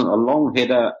wasn't a long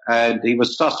hitter, and he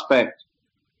was suspect.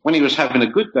 When he was having a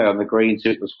good day on the greens,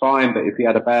 it was fine, but if he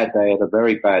had a bad day, he had a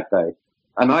very bad day.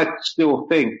 And I still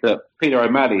think that Peter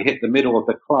O'Malley hit the middle of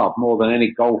the club more than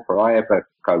any golfer I ever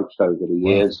coached over the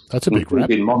years. That's a big rap.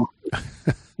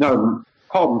 No,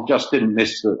 Pom just didn't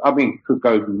miss could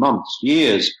go months,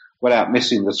 years without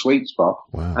missing the sweet spot.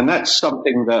 Wow. And that's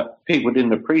something that people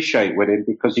didn't appreciate with him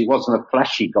because he wasn't a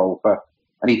flashy golfer,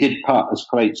 and he did putt, as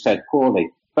Clate said, poorly.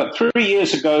 But 3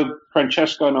 years ago,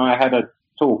 Francesco and I had a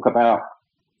talk about,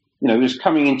 he was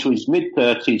coming into his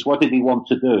mid-30s. What did he want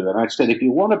to do? And I said, if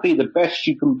you want to be the best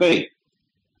you can be,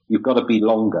 you've got to be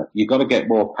longer. You've got to get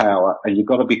more power, and you've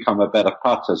got to become a better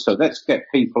putter. So let's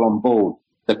get people on board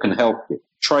that can help you.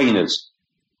 Trainers.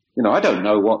 I don't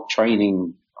know what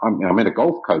training, I'm a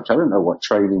golf coach. I don't know what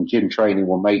gym training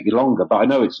will make you longer, but I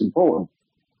know it's important.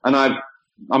 And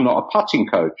I'm not a putting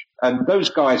coach. And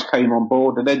those guys came on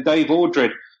board. And then Dave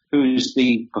Aldred, who's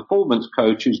the performance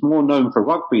coach, who's more known for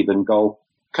rugby than golf,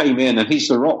 came in, and he's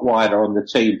the Rottweiler on the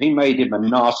team. He made him a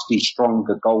nasty,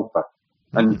 stronger golfer.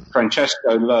 And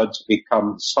Francesco learned to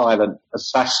become silent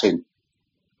assassin,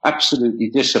 absolutely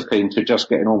disciplined to just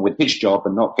getting on with his job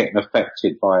and not getting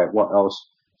affected by what else.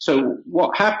 So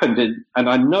what happened, and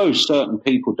I know certain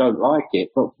people don't like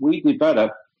it, but we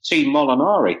developed Team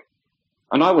Molinari.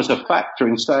 And I was a factor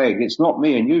in saying, it's not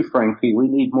me and you, Frankie. We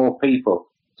need more people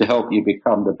to help you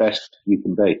become the best you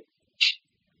can be.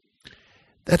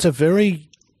 That's a very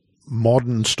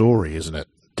modern story, isn't it,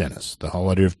 Dennis? The whole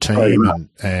idea of team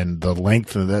and the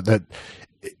length of that.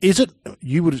 Is it?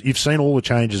 You've seen all the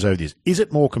changes over the years. Is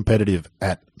it more competitive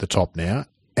at the top now?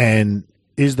 And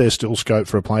is there still scope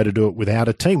for a player to do it without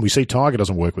a team? We see Tiger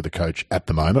doesn't work with a coach at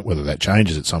the moment. Whether that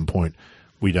changes at some point,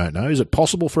 we don't know. Is it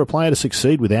possible for a player to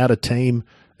succeed without a team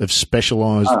of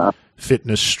specialised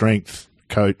fitness, strength,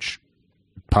 coach,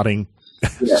 putting,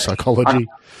 psychology?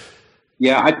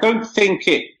 I don't think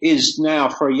it is now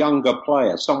for a younger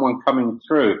player, someone coming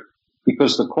through,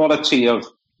 because the quality of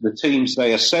the teams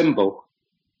they assemble.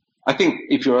 I think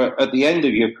if you're at the end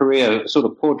of your career, sort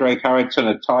of Paul Drake Harrington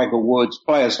and Tiger Woods,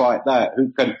 players like that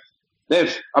who can,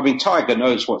 Tiger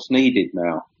knows what's needed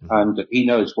now, and he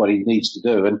knows what he needs to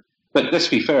do. But let's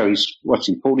be fair, he's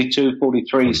 42,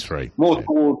 43, he's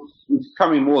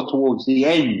coming more towards the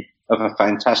end of a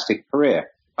fantastic career.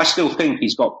 I still think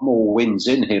he's got more wins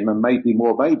in him and maybe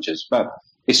more majors, but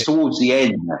it's towards the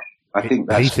end now. I think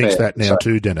that's he thinks fair. that now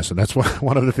too, Dennis, and that's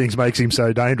one of the things makes him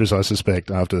so dangerous, I suspect,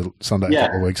 after Sunday a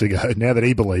couple of weeks ago. Now that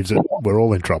he believes it, we're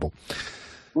all in trouble.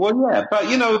 Well, yeah, but,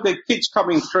 the kids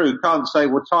coming through can't say,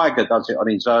 well, Tiger does it on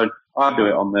his own, I do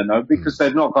it on their own, because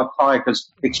they've not got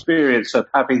Tiger's experience of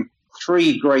having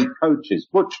three great coaches.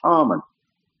 Butch Harmon,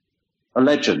 a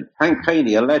legend. Hank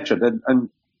Haney, a legend.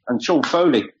 And Sean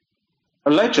Foley. a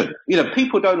legend.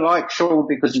 People don't like Sean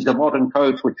because he's a modern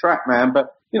coach with TrackMan,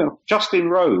 but, Justin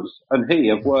Rose and he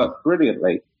have worked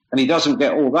brilliantly. And he doesn't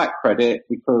get all that credit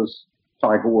because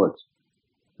Tiger Woods.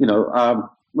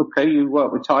 Okay, you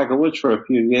worked with Tiger Woods for a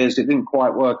few years. It didn't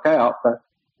quite work out, but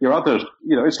your others,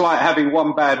 it's like having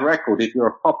one bad record if you're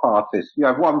a pop artist. You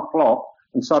have one flop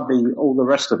and suddenly all the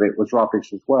rest of it was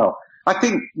rubbish as well. I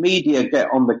think media get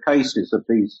on the cases of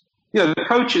these. The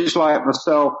coaches like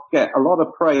myself get a lot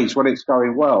of praise when it's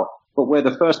going well, but we're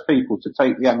the first people to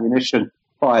take the ammunition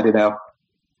fired at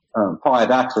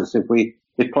us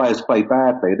if players play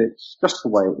badly. And it's just the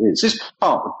way it is. It's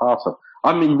part and parcel.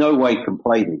 I'm in no way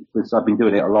complaining because I've been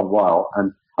doing it a long while.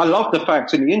 And I love the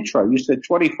fact in the intro you said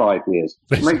 25 years.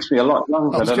 It makes me a lot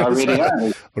younger than I really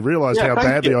am. I realised how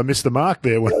badly I missed the mark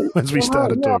there once we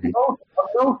started talking. I'm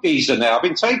an old geezer now. I've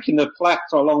been taking the flack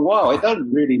for a long while. It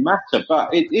doesn't really matter,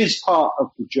 but it is part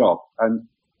of the job. And,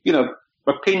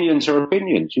 opinions are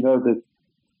opinions. We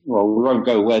won't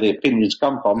go where the opinions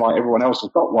come from. Like everyone else has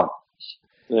got one.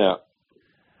 Yeah.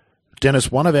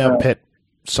 Dennis, one of our pet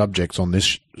subjects on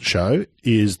this show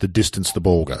is the distance the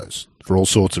ball goes for all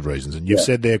sorts of reasons. And you've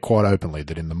said there quite openly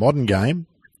that in the modern game,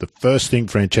 the first thing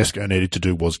Francesco needed to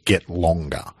do was get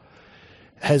longer.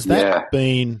 Has that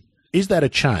is that a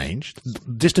change?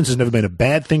 Distance has never been a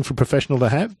bad thing for a professional to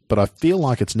have, but I feel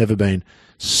like it's never been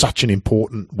such an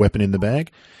important weapon in the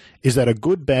bag. Is that a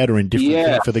good, bad, or indifferent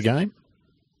thing for the game?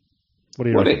 What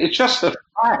do you reckon? It's just a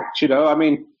fact,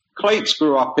 Clates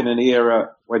grew up in an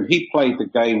era when he played the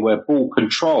game where ball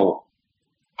control,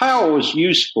 power was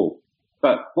useful,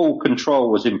 but ball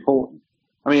control was important.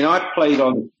 I played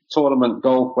on tournament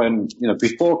golf when,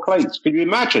 before Clates. Can you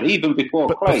imagine, even before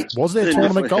Clates? Was there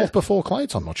tournament golf before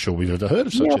Clates? I'm not sure we've ever heard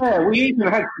of such a thing. Yeah, we even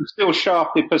had some still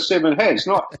shafted persimmon heads,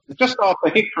 not just after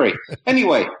Hickory.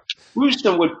 Anyway,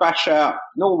 Norman would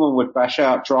bash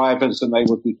out drivers and they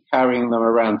would be carrying them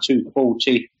around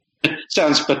 240.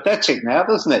 Sounds pathetic now,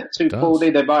 doesn't it? 240,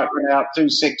 they might run out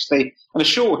 260. And a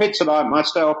short hitter like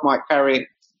myself might carry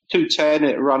 210,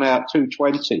 it'll run out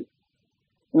 220.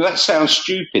 That sounds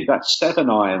stupid. That's 7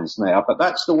 irons now, but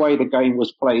that's the way the game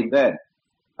was played then.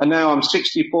 And now I'm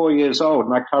 64 years old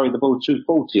and I carry the ball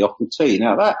 240 off the tee.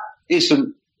 Now that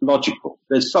isn't logical.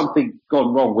 There's something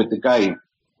gone wrong with the game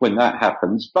when that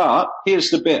happens. But here's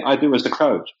the bit I do as a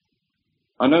coach.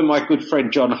 I know my good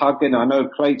friend John Huggin, I know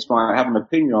Clates might have an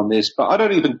opinion on this, but I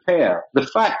don't even care. The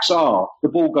facts are the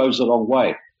ball goes a long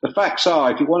way. The facts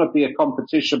are if you want to be a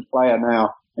competition player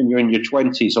now and you're in your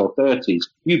 20s or 30s,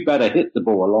 you better hit the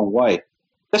ball a long way.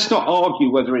 Let's not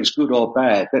argue whether it's good or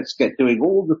bad. Let's get doing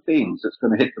all the things that's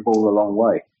going to hit the ball a long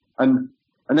way. And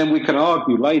then we can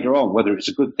argue later on whether it's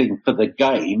a good thing for the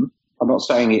game. I'm not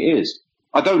saying it is.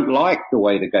 I don't like the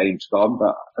way the game's gone,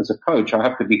 but as a coach, I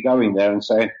have to be going there and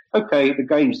saying, okay, the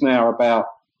game's now about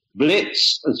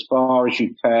blitz as far as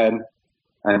you can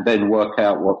and then work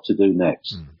out what to do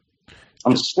next.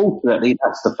 Unfortunately,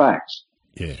 that's the facts.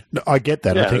 Yeah, no, I get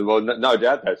that. Yeah, I think, well, no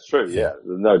doubt that's true. Yeah,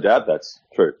 no doubt that's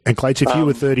true. And Clates, if you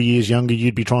were 30 years younger,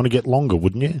 you'd be trying to get longer,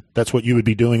 wouldn't you? That's what you would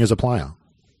be doing as a player.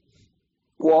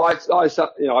 Well, I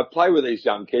play with these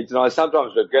young kids, and I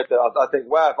sometimes regret that. I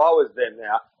think, wow, if I was them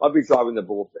now, I'd be driving the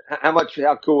ball.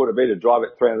 How cool would it be to drive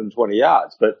it 320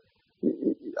 yards? But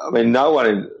no one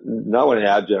in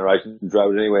our generation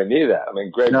drove it anywhere near that.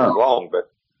 Greg was long, but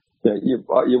you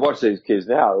watch these kids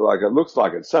now, like it looks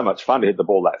like it's so much fun to hit the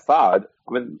ball that far.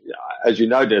 As you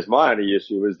know, Des, my only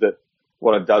issue is that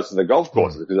what it does to the golf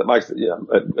courses because it makes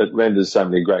it renders so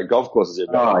many great golf courses.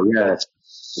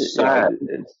 It's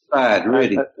sad,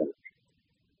 really.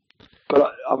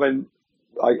 But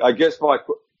I guess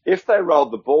if they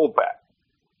rolled the ball back,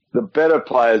 the better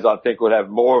players I think would have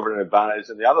more of an advantage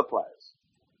than the other players.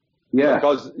 Yeah,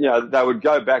 because they would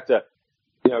go back to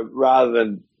rather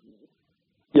than.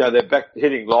 They're back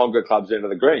hitting longer clubs into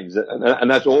the greens,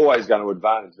 and that's always going to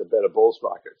advantage the better ball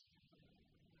strikers.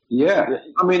 Yeah.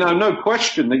 No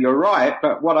question that you're right,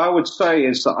 but what I would say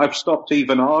is that I've stopped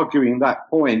even arguing that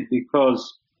point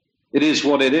because it is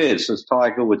what it is, as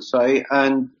Tiger would say.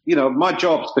 And, my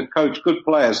job is to coach good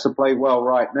players to play well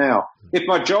right now. If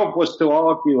my job was to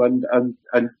argue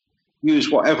and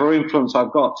use whatever influence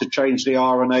I've got to change the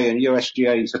R&A and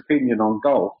USGA's opinion on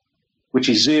golf, which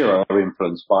is zero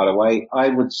influence, by the way, I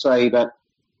would say that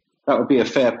would be a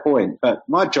fair point. But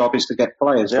my job is to get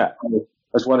players to play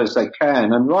as well as they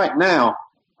can. And right now,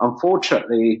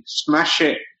 unfortunately, smash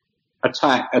it,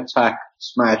 attack,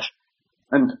 smash.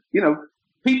 And,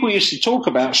 people used to talk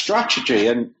about strategy.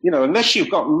 And, unless you've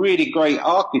got really great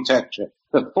architecture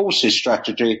that forces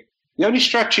strategy, the only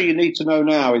strategy you need to know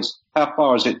now is how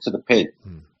far is it to the pin.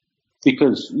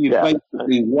 Because you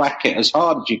basically whack it as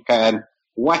hard as you can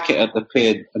whack it at the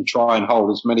pin and try and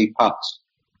hold as many putts.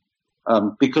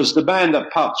 Because the man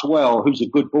that putts well, who's a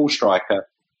good ball striker,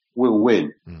 will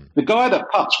win. The guy that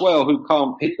putts well, who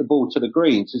can't hit the ball to the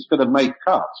greens, is going to make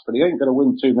cuts, but he ain't going to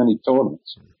win too many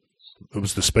tournaments. It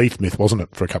was the Spieth myth, wasn't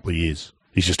it, for a couple of years?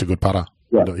 He's just a good putter.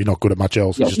 Yeah. He's not good at much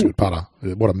else. He's just a good putter.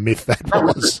 What a myth that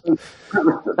was.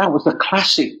 That was the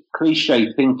classic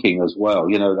cliche thinking as well.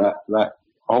 You know, that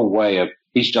whole way of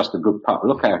he's just a good putter.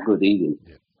 Look how good he is.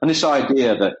 Yeah. And this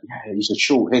idea that he's a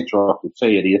short hitter off the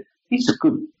tee and he's a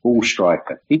good ball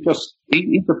striker. He's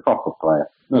a proper player.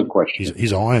 No question.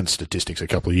 His iron statistics a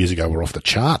couple of years ago were off the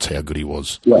charts, how good he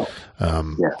was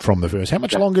from the first. How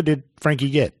much longer did Frankie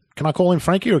get? Can I call him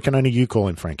Frankie or can only you call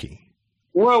him Frankie?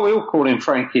 Well, we all call him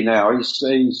Frankie now.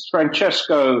 He's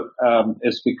Francesco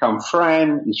has become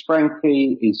Fran. He's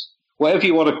Frankie. He's whatever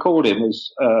you want to call him.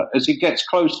 As he gets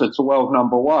closer to world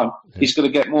number one, he's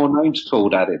going to get more names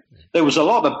called at him. There was a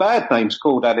lot of bad names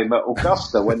called at him at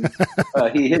Augusta when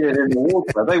he hit it in the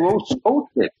water. They were all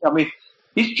supported it. I mean,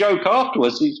 his joke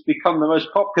afterwards, he's become the most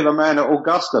popular man at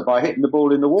Augusta by hitting the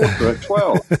ball in the water at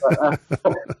 12. It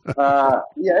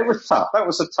was tough. That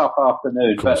was a tough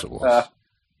afternoon. Of course it was.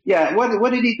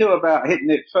 What did he do about hitting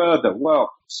it further?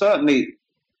 Well, certainly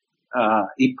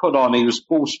he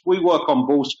we work on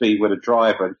ball speed with a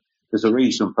driver. And there's a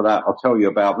reason for that I'll tell you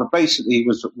about. But basically he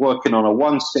was working on a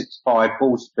 165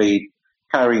 ball speed,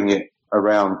 carrying it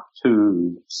around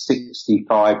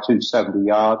 265, 270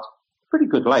 yards. Pretty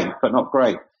good length, but not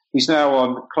great. He's now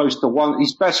on close to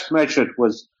his best measured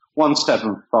was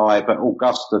 175 at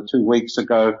Augusta 2 weeks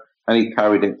ago, and he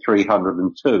carried it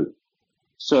 302.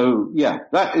 So,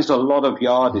 that is a lot of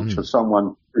yardage for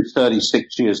someone who's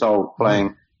 36 years old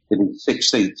playing in his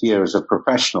 16th year as a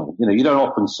professional. You know, you don't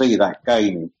often see that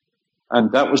gaining.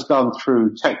 And that was done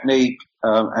through technique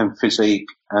and physique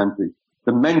and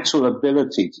the mental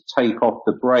ability to take off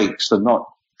the brakes and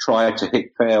not try to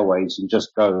hit fairways and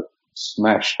just go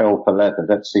smash hell for leather.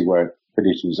 Let's see where it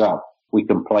finishes up. We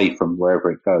can play from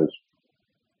wherever it goes.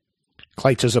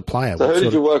 Clates as a player. So who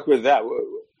did you work with that?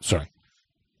 Sorry.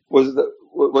 Is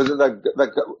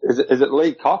it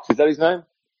Lee Cox? Is that his name?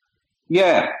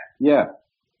 Yeah.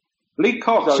 Lee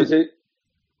Cox. So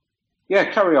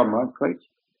carry on, Mike, please.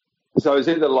 So is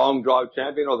he the long drive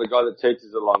champion or the guy that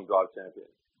teaches the long drive champion?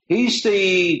 He's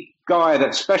the guy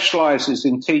that specializes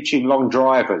in teaching long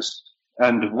drivers.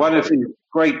 And one of his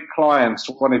great clients,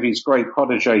 one of his great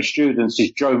protege students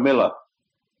is Joe Miller.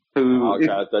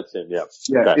 That's him, yeah.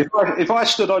 Okay. If I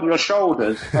stood on your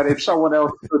shoulders and if someone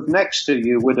else stood next to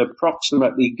you would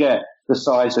approximately get the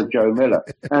size of Joe Miller.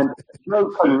 And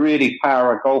Joe can really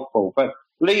power a golf ball, but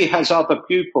Lee has other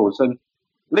pupils and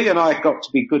Lee and I got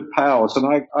to be good pals and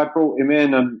I brought him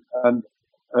in and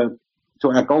to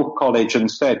our golf college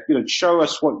and said, show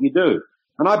us what you do.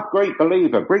 And I'm a great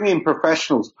believer, bring in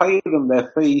professionals, pay them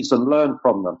their fees and learn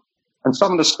from them. And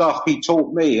some of the stuff he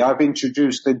taught me, I've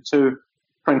introduced into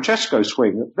Francesco's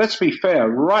swing. Let's be fair,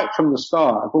 right from the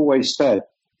start, I've always said,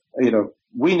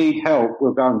 we need help,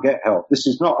 we'll go and get help. This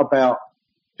is not about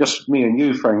just me and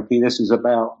you, Frankie. This is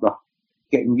about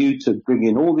getting you to bring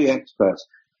in all the experts.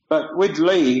 But with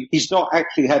Lee, he's not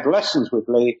actually had lessons with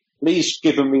Lee. Lee's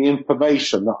given me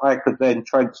information that I could then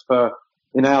transfer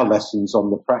in our lessons on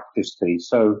the practice tee.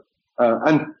 So,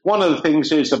 and one of the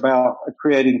things is about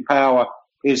creating power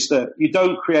is that you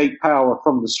don't create power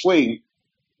from the swing.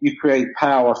 You create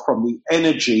power from the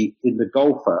energy in the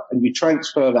golfer and you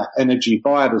transfer that energy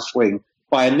via the swing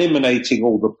by eliminating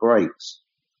all the breaks.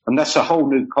 And that's a whole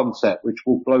new concept which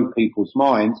will blow people's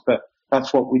minds, but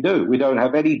that's what we do. We don't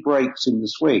have any breaks in the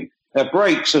swing. Now,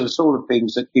 breaks are the sort of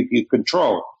things that give you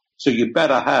control. So you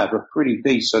better have a pretty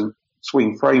decent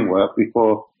swing framework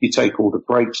before you take all the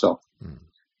breaks off.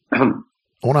 I want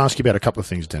to ask you about a couple of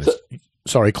things, Dennis.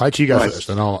 Sorry, Clates, you go first,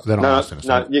 and I'll ask Dennis.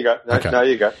 No, you go. No, okay. No,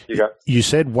 you go. You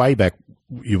said way back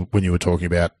when you were talking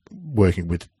about working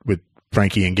with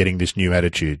Frankie and getting this new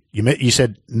attitude, you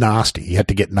said nasty. You had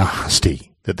to get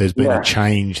nasty, that there's been a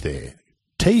change there.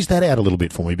 Tease that out a little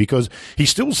bit for me, because he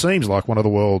still seems like one of the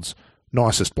world's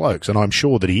nicest blokes, and I'm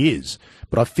sure that he is.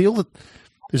 But I feel that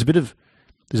there's a bit of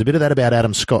that about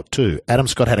Adam Scott too. Adam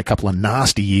Scott had a couple of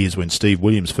nasty years when Steve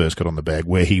Williams first got on the bag,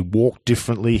 where he walked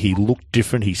differently, he looked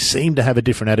different, he seemed to have a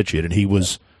different attitude, and he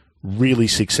was really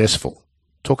successful.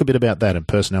 Talk a bit about that and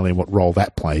personality and what role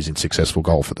that plays in successful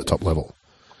golf at the top level.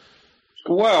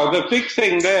 Well, the big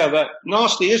thing there, that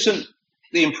nasty isn't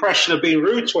the impression of being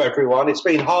rude to everyone, it's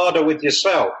being harder with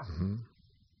yourself. Mm-hmm.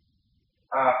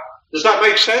 Does that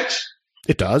make sense?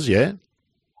 It does, yeah.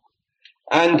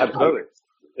 And absolutely.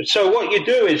 So what you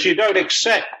do is you don't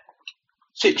accept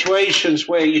situations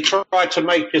where you try to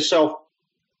make yourself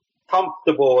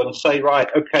comfortable and say, right,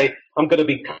 okay, I'm going to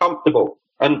be comfortable.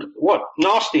 And what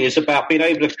nasty is about being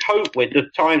able to cope with the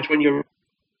times when you're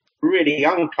really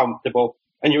uncomfortable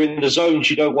and you're in the zones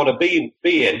you don't want to be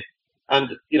in. And,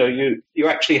 you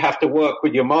actually have to work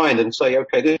with your mind and say,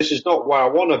 okay, this is not where I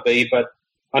want to be, but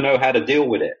I know how to deal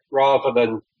with it, rather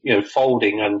than,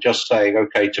 folding and just saying,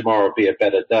 okay, tomorrow will be a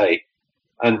better day.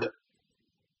 And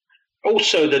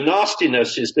also the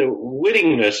nastiness is the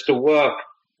willingness to work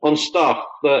on stuff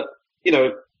that,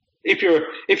 if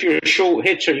you're a short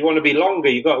hitter, you want to be longer,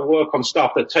 you've got to work on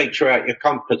stuff that takes you out your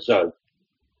comfort zone.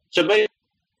 So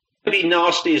maybe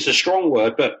nasty is a strong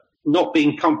word, but not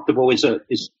being comfortable is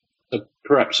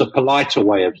perhaps a politer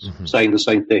way of saying the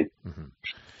same thing. Mm-hmm.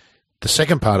 The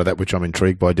second part of that, which I'm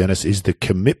intrigued by, Dennis, is the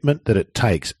commitment that it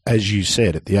takes, as you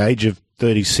said, at the age of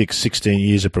 36, 16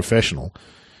 years a professional,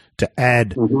 to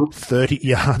add 30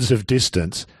 yards of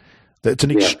distance. That's an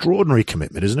extraordinary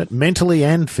commitment, isn't it? Mentally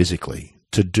and physically,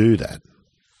 to do that.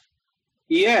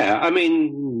 Yeah, I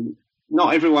mean,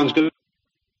 not everyone's going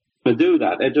to do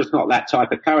that. They're just not that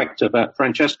type of character. But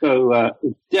Francesco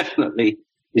definitely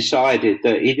decided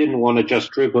that he didn't want to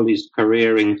just dribble his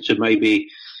career into maybe,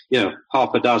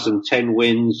 half a dozen, 10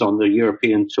 wins on the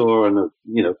European tour and,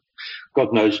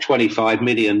 God knows, 25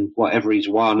 million, whatever he's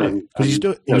won. Yeah, and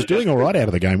he was doing all right out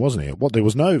of the game, wasn't he? There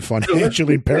was no financial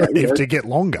imperative to get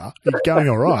longer. He's going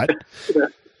all right.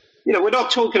 We're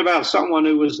not talking about someone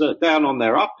who was down on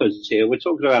their uppers here. We're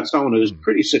talking about someone who was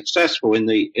pretty successful in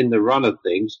the run of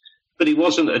things, but he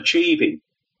wasn't achieving.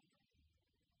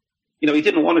 He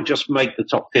didn't want to just make the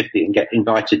top 50 and get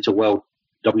invited to World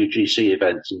WGC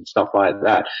events and stuff like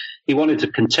that. He wanted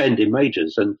to contend in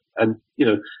majors, and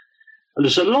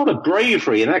there's a lot of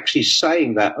bravery in actually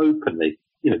saying that openly.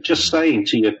 Just saying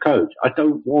to your coach, I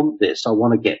don't want this, I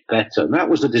want to get better. And that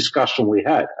was the discussion we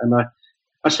had. And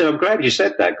I said, I'm glad you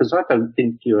said that, because I don't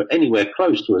think you're anywhere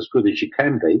close to as good as you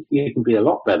can be. You can be a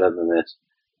lot better than this.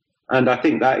 And I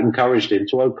think that encouraged him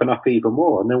to open up even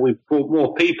more. And then we brought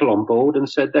more people on board and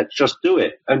said, let's just do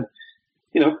it. And,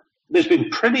 there's been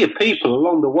plenty of people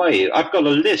along the way. I've got a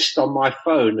list on my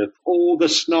phone of all the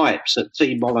snipes at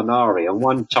Team Molinari, and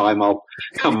one time I'll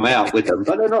come out with them,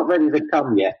 but they're not ready to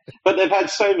come yet. But they've had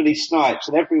so many snipes,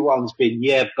 and everyone's been,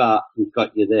 but we've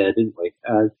got you there, didn't we?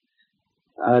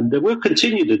 And we'll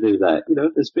continue to do that.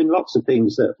 There's been lots of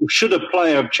things that should a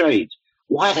player have changed.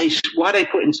 Why are they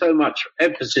putting so much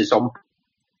emphasis on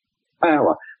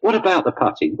power? What about the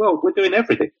putting? Well, we're doing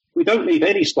everything. We don't leave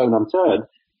any stone unturned.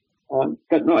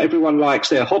 But not everyone likes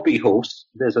their hobby horse.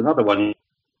 There's another one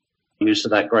used to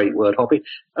that great word, hobby.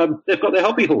 They've got their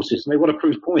hobby horses and they want to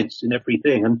prove points in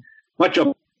everything. And my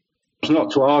job is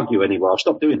not to argue anymore. I've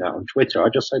stopped doing that on Twitter. I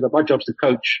just say that my job's to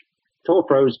coach tour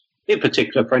pros, in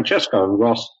particular Francesco and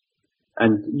Ross.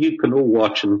 And you can all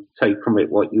watch and take from it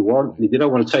what you want. If you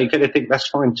don't want to take anything, that's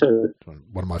fine too.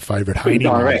 One of my favourite Haney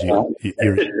lines.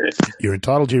 You're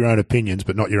entitled to your own opinions,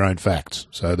 but not your own facts.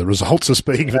 So the results are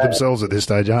speaking for themselves at this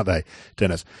stage, aren't they,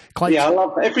 Dennis? Yeah, I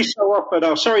love every so often.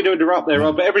 I'm sorry to interrupt there,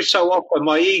 Rob, but every so often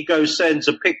my ego sends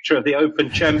a picture of the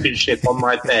Open Championship on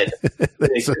my bed.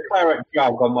 The claret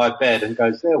jug on my bed and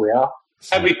goes, there we are.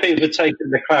 How many people have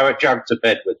taken the claret jug to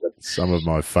bed with them? Some of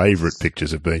my favourite pictures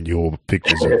have been your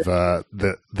pictures of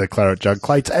the claret jug.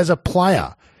 Clates, as a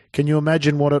player, can you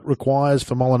imagine what it requires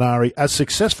for Molinari, a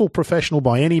successful professional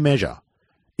by any measure,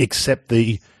 except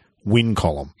the win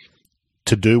column,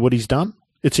 to do what he's done?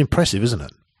 It's impressive, isn't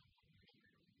it?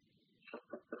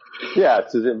 Yeah,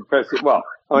 it's impressive. Well,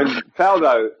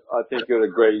 Faldo, I think you would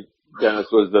agree,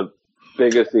 Dennis, was the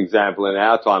biggest example in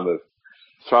our time of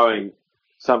throwing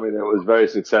something that was very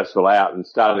successful out and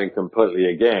starting completely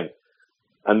again.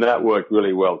 And that worked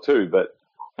really well too. But,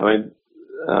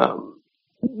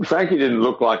 Frankie didn't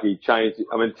look like he changed.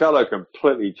 Faldo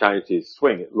completely changed his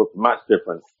swing. It looked much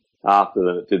different after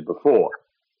than it did before.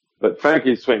 But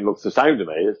Frankie's swing looks the same to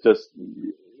me. It's just,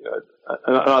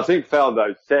 and I think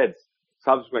Faldo said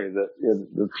subsequently that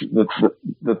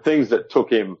the things that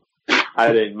took him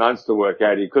 18 months to work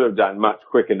out, he could have done much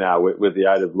quicker now with the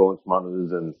aid of launch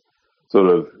monitors and sort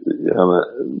of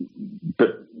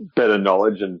better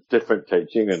knowledge and different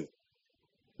teaching. And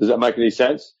does that make any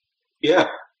sense? Yeah,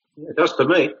 it does to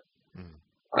me.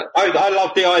 I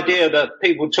love the idea that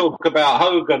people talk about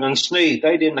Hogan and Snead.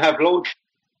 They didn't have launch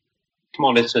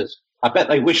monitors. I bet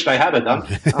they wish they had done.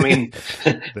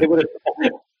 They would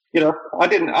have. I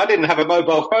didn't have a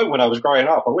mobile phone when I was growing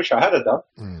up. I wish I had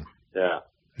done. Yeah.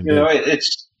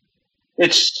 It's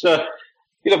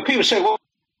people say, well,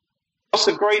 what's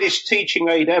the greatest teaching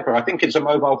aid ever? I think it's a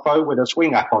mobile phone with a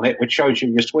swing app on it, which shows you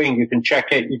your swing. You can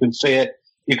check it. You can see it.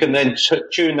 You can then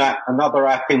tune another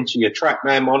app into your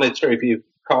TrackMan monitor if you've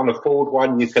can't afford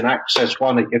one, you can access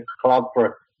one at your club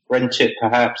or rent it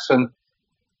perhaps. And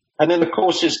then, of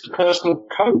course, it's the personal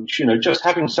coach, just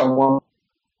having someone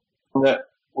that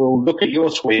will look at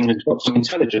your swing, who's got some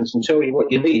intelligence, and tell you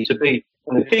what you need to be.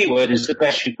 And the key word is the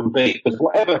best you can be, because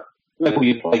whatever level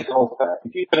you play golf at,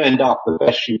 if you can end up the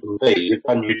best you can be, you've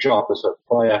done your job as a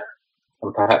player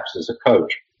and perhaps as a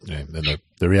coach. Yeah, and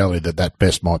the reality that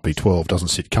best might be 12 doesn't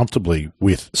sit comfortably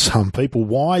with some people.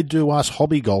 Why do us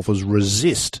hobby golfers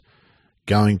resist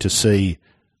going to see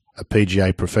a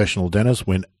PGA professional, Dennis,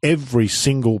 when every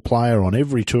single player on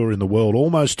every tour in the world,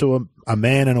 almost to a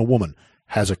man and a woman,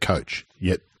 has a coach?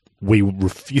 Yet we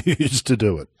refuse to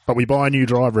do it. But we buy a new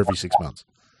driver every 6 months.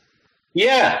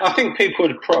 Yeah, I think people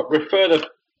would prefer to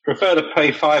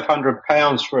pay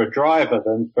 £500 for a driver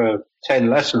than for 10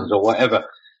 lessons or whatever.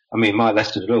 I mean, my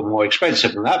lesson's a little more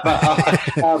expensive than that,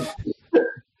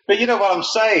 but you know what I'm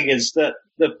saying is that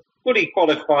the fully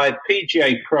qualified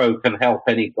PGA Pro can help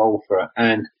any golfer,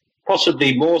 and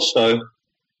possibly more so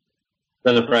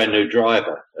than a brand new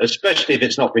driver, especially if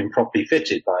it's not been properly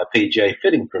fitted by a PGA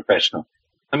fitting professional.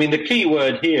 I mean, the key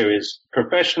word here is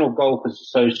Professional Golfers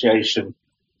Association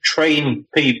train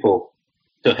people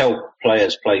to help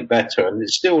players play better, and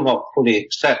it's still not fully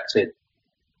accepted.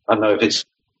 I don't know if it's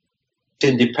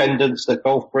independence that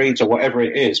golf breeds or whatever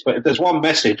it is, but if there's one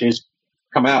message is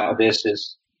come out of this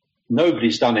is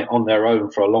nobody's done it on their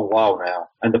own for a long while now,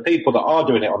 and the people that are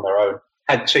doing it on their own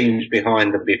had teams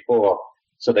behind them before,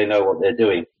 so they know what they're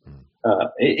doing.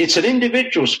 It's an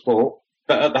individual sport,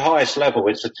 but at the highest level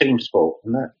it's a team sport,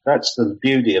 and that's the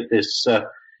beauty of this.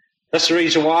 That's the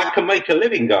reason why I can make a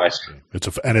living, guys. It's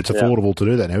affordable to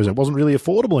do that now, isn't it? It wasn't really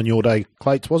affordable in your day,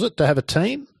 Clates, was it, to have a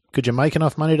team? Could you make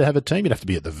enough money to have a team? You'd have to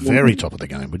be at the very top of the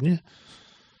game, wouldn't you?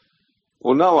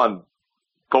 Well, no one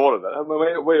thought of it. I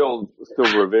mean, we all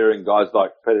still revering guys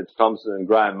like Peter Thompson and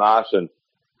Graham Marsh and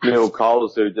Neil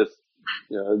Coles, who just,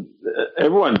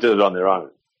 everyone did it on their own.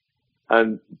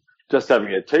 And just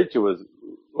having a teacher was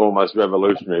almost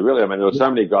revolutionary, really. I mean, there were so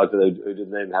many guys who didn't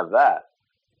even have that.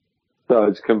 So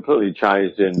it's completely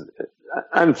changed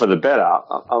and for the better.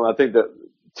 I think that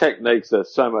techniques are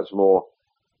so much more,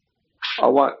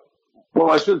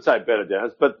 I should say better,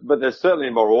 Dennis, but they're certainly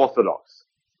more orthodox.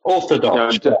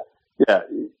 Orthodox. Yeah.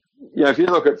 If you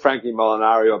look at Frankie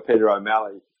Molinari or Peter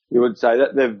O'Malley, you would say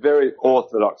that they're very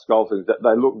orthodox golfers, that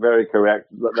they look very correct,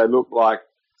 that they look like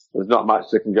there's not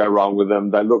much that can go wrong with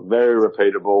them. They look very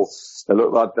repeatable. They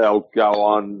look like they'll go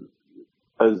on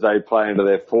as they play into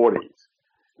their 40s.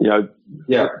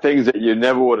 Things that you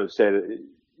never would have said,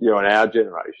 in our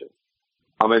generation.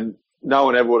 I mean, no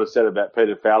one ever would have said about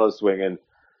Peter Fowler's swing in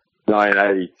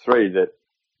 1983 that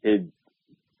he'd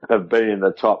have been in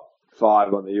the top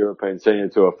 5 on the European Senior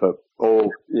Tour for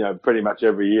all, pretty much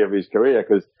every year of his career,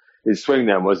 because his swing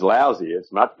then was lousy.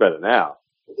 It's much better now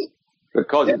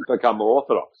because it's become more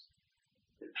orthodox.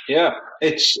 Yeah,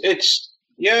 it's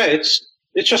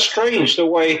just strange the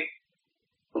way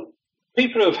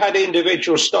people have had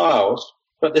individual styles,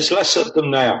 but there's less of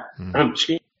them now.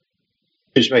 Excuse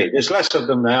me, there's less of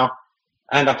them now,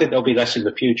 and I think there'll be less in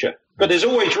the future. But there's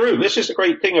always room. This is the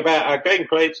great thing about our game,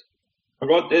 Clates.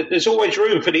 There's always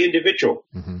room for the individual.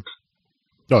 Mm-hmm.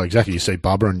 Oh, exactly. You see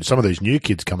Bubba and some of these new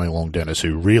kids coming along, Dennis,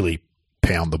 who really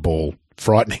pound the ball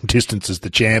frightening distances, the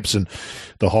Champs and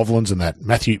the Hovlands and that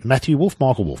Matthew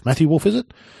Wolff, is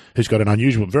it? Who's got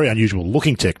an very unusual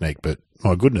looking technique, but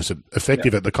my goodness,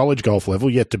 effective at the college golf level,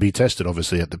 yet to be tested,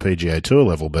 obviously, at the PGA Tour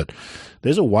level. But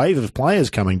there's a wave of players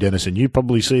coming, Dennis, and you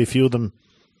probably see a few of them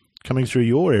coming through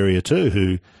your area too,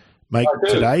 who make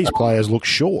today's players look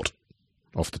short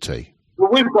off the tee. Well,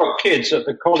 we've got kids at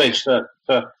the college that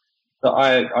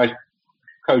I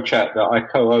coach at, that I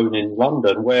co-own in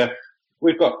London, where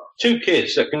we've got 2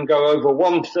 kids that can go over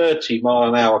 130 mile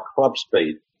an hour club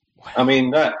speed. I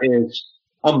mean, that is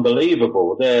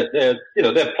unbelievable. They're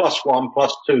 +1,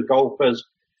 +2 golfers,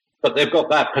 but they've got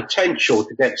that potential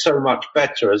to get so much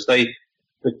better as they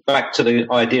back to the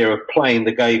idea of playing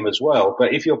the game as well.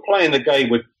 But if you're playing the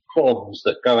game with bombs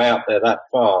that go out there that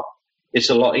far, it's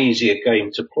a lot easier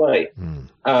game to play.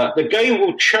 The game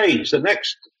will change. The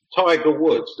next Tiger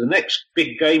Woods, the next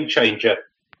big game changer,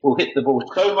 will hit the ball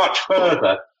so much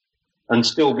further and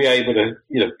still be able to,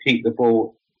 keep the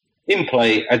ball in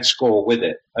play and score with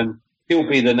it. And he'll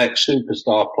be the next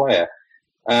superstar player.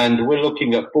 And we're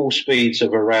looking at ball speeds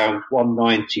of around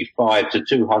 195 to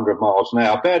 200 miles an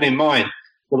hour. Bear in mind,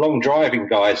 the long driving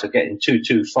guys are getting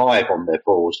 225 on their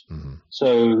balls. Mm-hmm.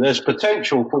 So there's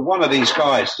potential for one of these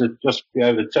guys to just be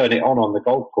able to turn it on the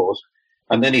golf course.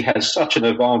 And then he has such an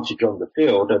advantage on the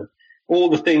field. And all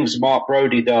the things Mark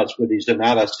Brody does with his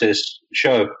analysis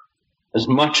show as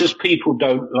much as people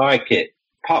don't like it,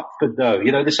 putt for dough.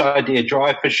 You know, this idea,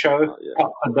 drive for show,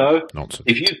 putt for dough. Nonsense.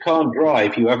 If you can't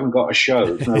drive, you haven't got a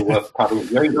show. It's no worth putting.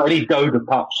 You ain't got any dough to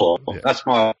putt for. Yeah. That's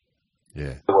my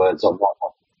words on that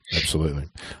one. Absolutely.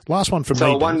 Last one from me.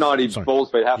 So 190 ball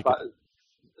speed, how far?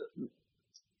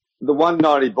 The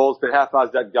 190 ball speed, how far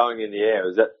is that going in the air?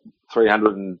 Is that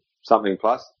 300 and something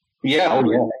plus? Yeah,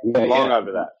 Long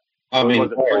over that. I mean,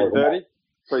 was it 330?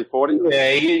 340? Yeah,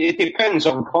 it depends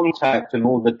on contact and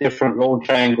all the different launch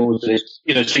angles.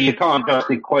 You know, so you can't just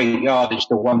equate yardage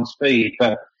to one speed.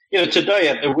 But, you know, today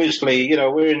at the Wisley, you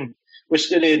know, we're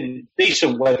still in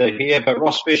decent weather here, but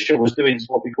Ross Fisher was doing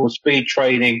what we call speed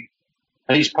training,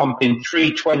 and he's pumping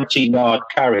 320-yard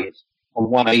carries on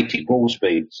 180 ball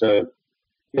speed. So,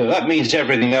 you know, that means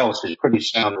everything else is pretty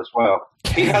sound as well.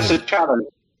 He has a challenge.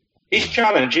 His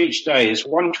challenge each day is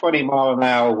 120 mile an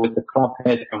hour with the club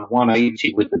head and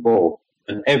 180 with the ball.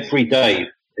 And every day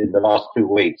in the last 2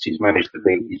 weeks, he's managed to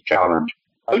beat his challenge.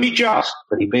 Only just,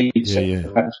 but he beats it. Yeah.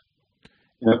 That's,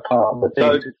 you know, part of the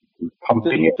thing.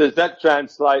 So does that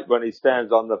translate when he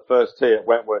stands on the first tee at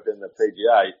Wentworth in the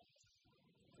PGA?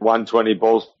 120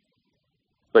 ball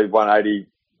speed, 180.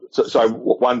 So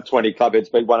 120 club head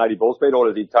speed, 180 ball speed, or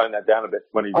does he tone that down a bit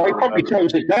when he's? He probably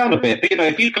tones it down a bit. But, you know,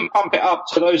 if you can pump it up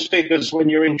to those figures when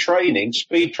you're in training,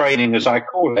 speed training as I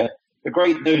call it, the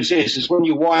great news is when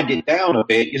you wind it down a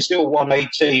bit, you're still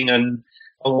 118 and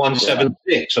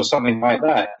 176 or something like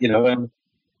that. You know, and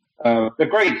the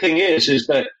great thing is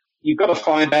that you've got to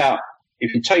find out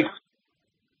if you take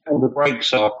all the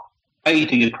brakes off, A,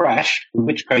 do you crash, in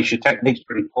which case your technique's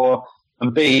pretty poor,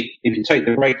 and B, if you take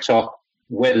the brakes off,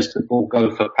 where does the ball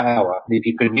go for power? And if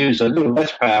you can use a little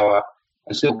less power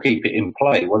and still keep it in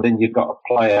play, well, then you've got a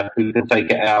player who can take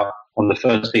it out on the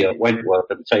first tee at Wentworth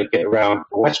and take it around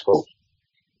the West Coast.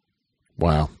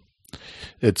 Wow.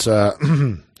 It's, I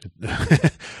don't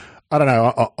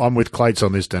know. I'm with Clates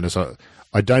on this, Dennis.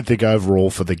 I don't think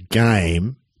overall for the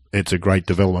game it's a great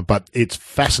development, but it's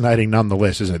fascinating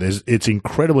nonetheless, isn't it? It's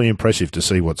incredibly impressive to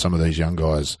see what some of these young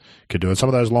guys can do, and some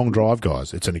of those long drive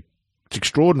guys. It's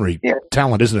extraordinary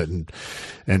talent, isn't it?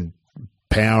 And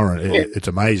power. It's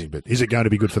amazing. But is it going to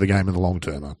be good for the game in the long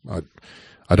term?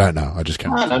 I don't know. I just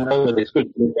can't. I don't know that it's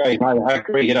good for the game. I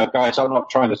agree. You know, guys, I'm not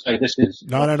trying to say this is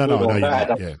no. I know you're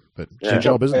not. Yeah, but it's your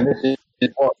job, isn't it? This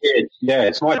is what it is. Yeah,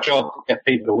 it's my job to get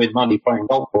people to win money playing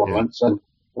golf tournaments, and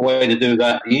the way to do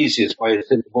that, the easiest way, is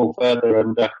to hit the ball further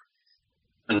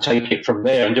and take it from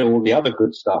there and do all the other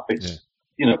good stuff.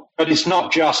 You know, but it's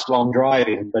not just long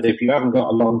driving. But if you haven't got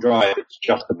a long drive, it's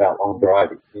just about long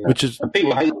driving. You know? And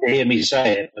people hate to hear me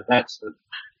say it, but that's the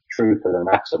truth of the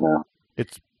matter now.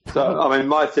 So, I mean,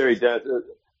 my theory, Dennis,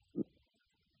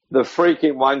 the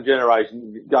freaking one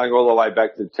generation, going all the way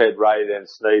back to Ted Ray, then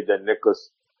Snead, then Nicklaus,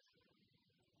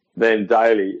 then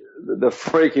Daly, the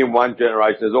freaking one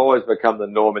generation has always become the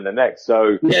norm in the next.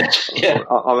 So,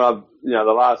 the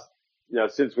last,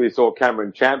 since we saw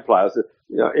Cameron Champ play, I said,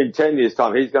 in 10 years'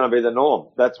 time, he's going to be the norm.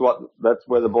 That's where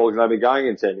the ball's going to be going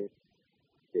in 10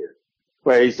 years,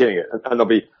 where he's hitting it. And there'll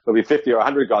be 50 or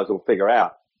 100 guys who'll figure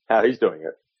out how he's doing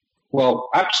it. Well,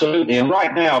 absolutely. And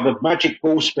right now, the magic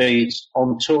ball speeds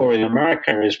on tour in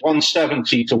America is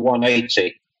 170 to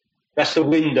 180. That's the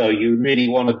window you really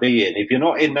want to be in. If you're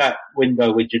not in that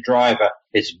window with your driver,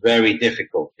 it's very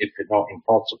difficult, if not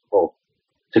impossible,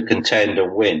 to contend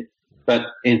and win. But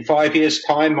in 5 years'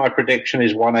 time, my prediction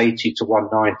is 180 to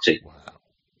 190.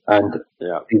 And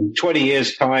in 20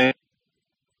 years' time,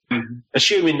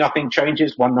 assuming nothing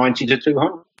changes, 190 to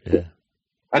 200. Yeah.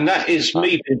 And that is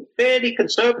me being fairly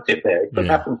conservative there. It could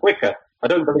happen quicker. I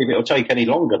don't believe it'll take any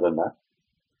longer than that.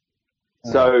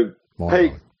 So,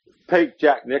 peak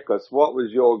Jack Nicklaus, what would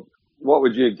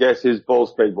you guess his ball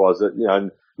speed was at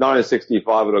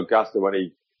 1965 at Augusta when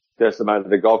he decimated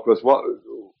the golf course?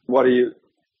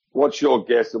 What's your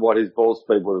guess of what his ball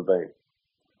speed would have been?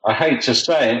 I hate to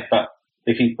say it, but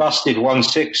if he busted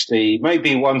 160,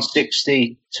 maybe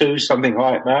 162, something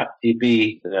like that, he'd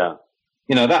be, that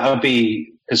would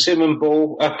be a Persimmon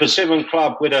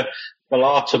club with a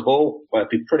Balata ball. Well, it'd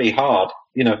be pretty hard,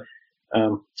 to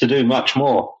do much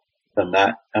more than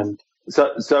that. And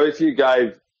so if you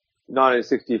gave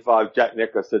 1965 Jack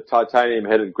Nicklaus a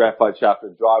titanium-headed graphite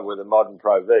shafted driver with a modern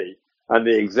Pro V and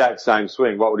the exact same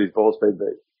swing, what would his ball speed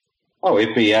be? Oh,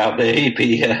 he'd be out there. He'd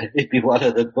be one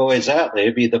of the boys out there.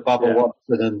 He'd be the Bubba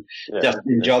Watson and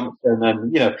Justin Johnson.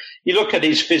 And, you look at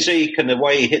his physique and the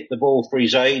way he hit the ball for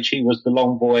his age. He was the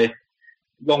long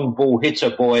ball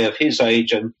hitter boy of his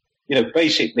age. And,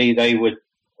 basically they would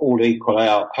all equal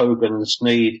out Hogan and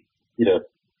Snead,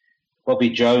 Bobby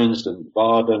Jones and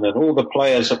Varden and all the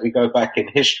players that we go back in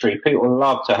history, people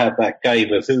love to have that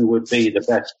game of who would be the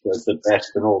best of the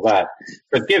best and all that.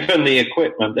 But given the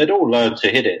equipment, they'd all learn to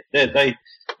hit it.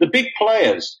 The big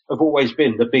players have always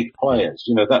been the big players.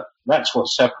 You know, that's what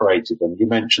separated them. You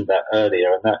mentioned that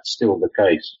earlier, and that's still the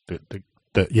case.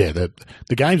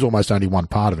 The game's almost only one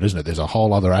part of it, isn't it? There's a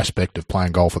whole other aspect of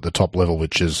playing golf at the top level,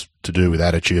 which is to do with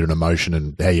attitude and emotion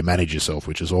and how you manage yourself,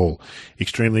 which is all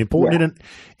extremely important. Yeah.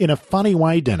 In a funny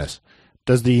way, Dennis,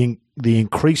 does the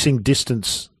increasing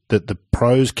distance that the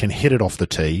pros can hit it off the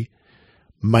tee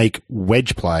make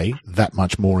wedge play that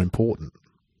much more important?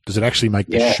 Does it actually make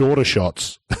the shorter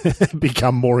shots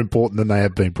become more important than they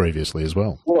have been previously as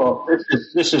well? Well,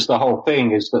 this is the whole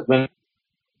thing, is that the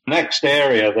next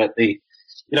area that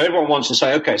everyone wants to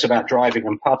say, okay, it's about driving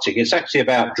and putting. It's actually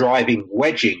about driving,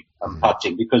 wedging and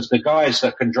putting, because the guys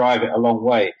that can drive it a long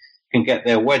way can get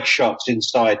their wedge shots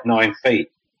inside 9 feet.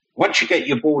 Once you get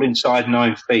your ball inside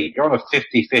 9 feet, you're on a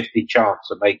 50-50 chance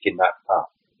of making that putt.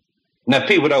 Now,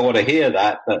 people don't want to hear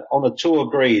that, but on a tour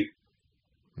green,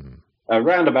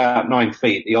 around about 9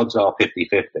 feet, the odds are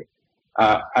 50-50.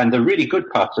 And the really good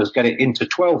putters get it into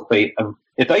 12 feet, and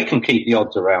if they can keep the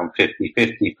odds around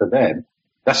 50-50 for them,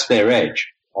 that's their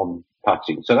edge on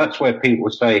putting. So that's where people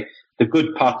say the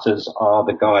good putters are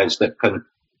the guys that can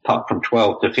putt from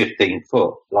 12 to 15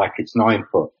 foot, like it's 9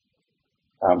 foot.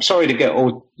 I'm sorry to get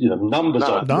all numbers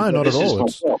on. No, not at all.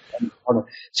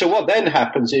 So what then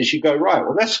happens is you go, right,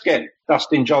 well, let's get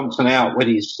Dustin Johnson out with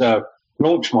his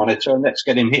launch monitor, and let's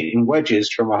get him hitting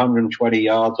wedges from 120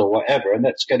 yards or whatever, and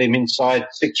let's get him inside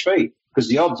 6 feet, because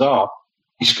the odds are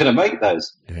he's going to make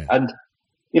those. Yeah. And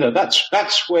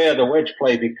that's where the wedge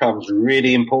play becomes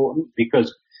really important,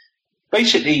 because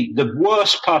basically the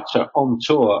worst putter on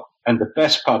tour and the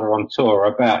best putter on tour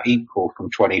are about equal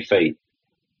from 20 feet.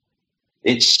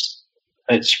 It's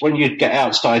when you get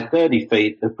outside 30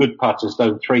 feet, the good putters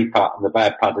don't 3-putt and the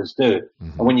bad putters do.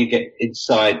 Mm-hmm. And when you get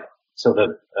inside sort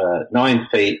of 9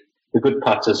 feet, the good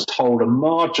putters hold a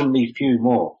marginally few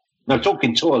more. Now,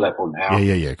 talking tour level now.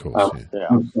 Yeah, of course.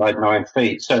 Inside 9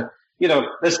 feet. So,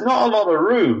 there's not a lot of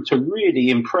room to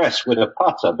really impress with a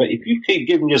putter, but if you keep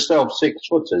giving yourself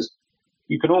 6-footers,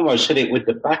 you can almost hit it with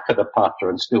the back of the putter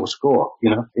and still score.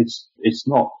 It's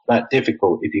not that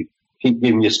difficult if you keep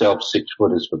giving yourself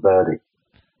 6-footers for birdie.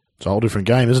 It's a whole different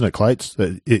game, isn't it, Clates?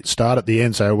 It start at the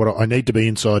end, say, I need to be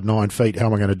inside 9 feet. How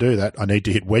am I going to do that? I need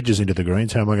to hit wedges into the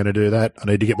greens. How am I going to do that? I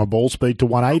need to get my ball speed to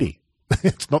 180.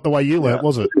 It's not the way you learnt,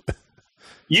 was it?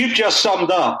 You've just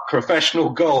summed up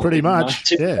professional golf. Pretty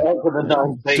much, yeah.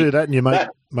 Do that and you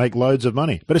make loads of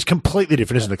money. But it's completely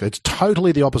different, isn't it? It's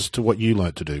totally the opposite to what you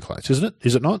learnt to do, Clates, isn't it?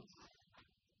 Is it not?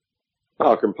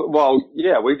 Oh, well,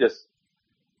 yeah, we just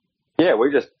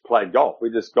played golf.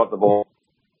 We just got the ball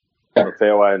on the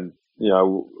fairway, and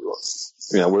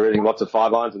we're hitting lots of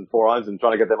 5 irons and 4 irons and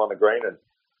trying to get them on the green.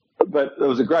 But there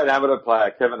was a great amateur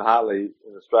player, Kevin Hartley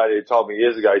in Australia, who told me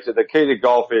years ago. He said the key to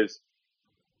golf is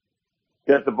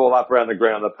get the ball up around the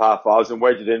green on the par 5s and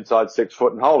wedge it inside 6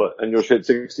 foot and hold it, and you'll shoot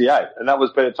 68. And that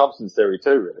was Peter Thompson's theory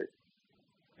too, really.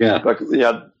 Yeah.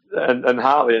 And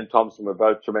Hartley and Thompson were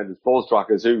both tremendous ball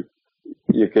strikers who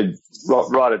you could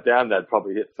write it down. They'd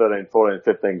probably hit 13, 14,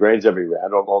 15 greens every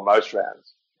round or most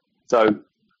rounds. So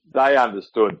they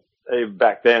understood even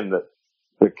back then that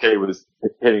the key was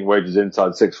hitting wedges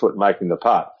inside 6 foot and making the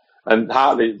putt. And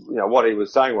Hartley, what he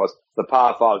was saying was the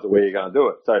par 5s are where you're going to do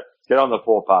it. So get on the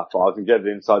 4 par 5s and get it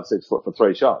inside 6 foot for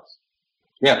 3 shots.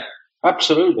 Yeah,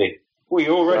 absolutely. Well,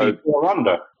 you're already 4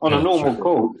 under on a normal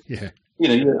course. Yeah.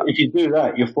 If you do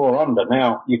that, you're 4 under.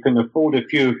 Now, you can afford a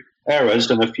few errors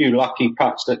and a few lucky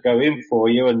putts that go in for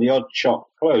you and the odd shot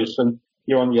close, and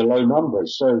you're on your low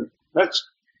numbers. So that's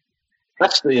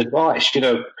the advice.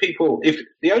 People, if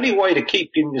the only way to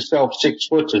keep giving yourself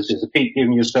 6-footers is to keep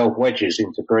giving yourself wedges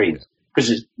into greens, because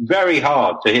it's very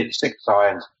hard to hit 6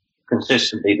 irons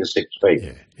consistently to 6 feet.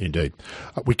 Yeah, indeed.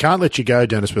 We can't let you go,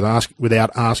 Dennis,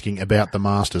 without asking about the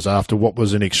Masters after what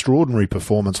was an extraordinary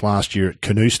performance last year at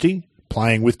Carnoustie,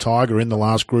 playing with Tiger in the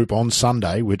last group on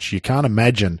Sunday, which you can't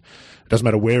imagine. It doesn't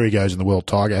matter where he goes in the world.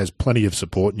 Tiger has plenty of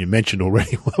support, and you mentioned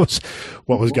already what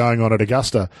was going on at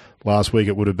Augusta last week.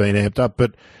 It would have been amped up.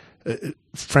 But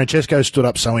Francesco stood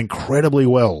up so incredibly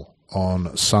well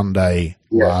on Sunday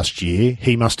last year.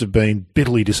 He must have been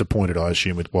bitterly disappointed, I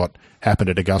assume, with what happened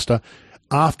at Augusta.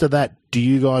 After that, do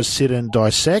you guys sit and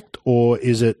dissect, or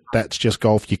is it that's just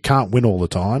golf? You can't win all the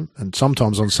time, and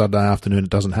sometimes on Sunday afternoon it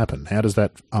doesn't happen. How does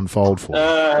that unfold for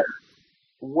you?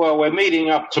 Well, we're meeting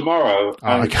up tomorrow.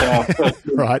 Oh, okay.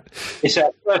 Right. It's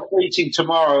our first meeting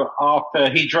tomorrow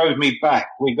after he drove me back.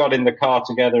 We got in the car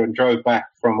together and drove back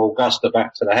from Augusta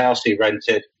back to the house he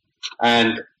rented.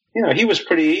 And, he was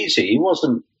pretty easy. He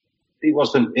wasn't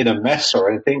in a mess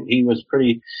or anything. He was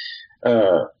pretty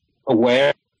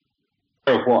aware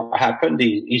of what happened.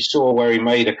 He saw where he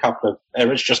made a couple of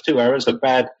errors, just 2 errors, a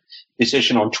bad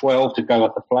decision on 12 to go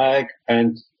at the flag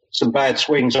and some bad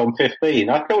swings on 15.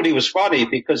 I thought he was funny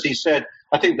because he said,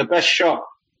 I think the best shot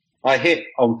I hit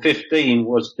on 15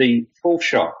 was the fourth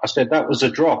shot. I said, that was a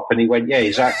drop. And he went, yeah,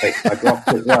 exactly. I dropped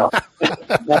it well.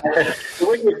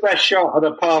 When your best shot on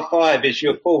a par 5 is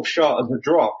your fourth shot as a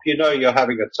drop, you're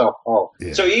having a tough hole.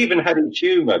 Yeah. So he even had his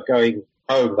humour going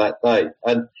home that day.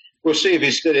 And we'll see if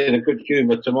he's still in a good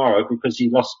humour tomorrow because he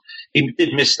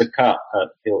did miss the cut at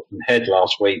Hilton Head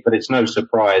last week, but it's no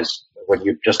surprise when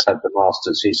you've just had the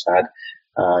Masters he's had.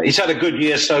 He's had a good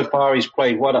year so far. He's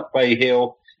played well at Bay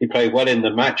Hill. He played well in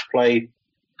the match play,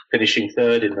 finishing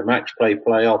third in the match play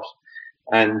playoffs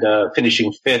and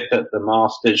finishing fifth at the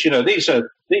Masters. These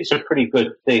are pretty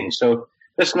good things. So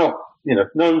let's not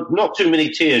too many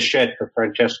tears shed for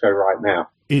Francesco right now.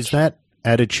 Is that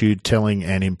attitude telling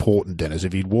and important, Dennis?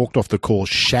 If he'd walked off the course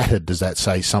shattered, does that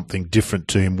say something different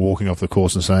to him walking off the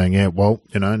course and saying, yeah, well,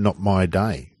 not my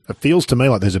day? It feels to me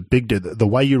like there's a big, the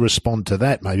way you respond to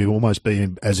that maybe almost be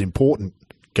as important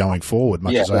going forward,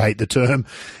 much as I hate the term,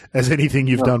 as anything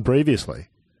you've done previously.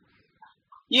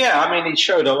 Yeah, he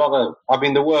showed a lot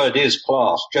of, the word is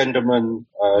class, gentleman,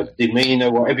 demeanour,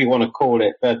 whatever you want to call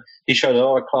it, but he showed a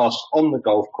lot of class on the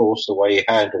golf course, the way he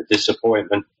handled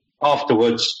disappointment.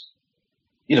 Afterwards,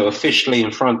 officially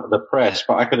in front of the press,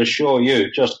 but I can assure you,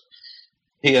 just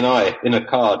he and I in a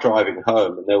car driving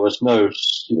home, and there was no,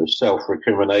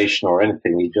 self-recrimination or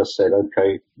anything. He just said,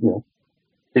 okay,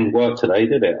 didn't work today,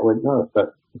 did it? I went, no,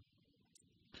 but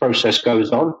process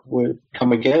goes on. We'll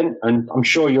come again, and I'm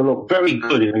sure you'll look very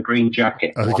good in a green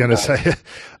jacket. I was going to say,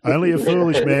 only a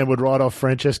foolish man would write off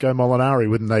Francesco Molinari,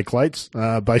 wouldn't they, Clates?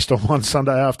 Based on one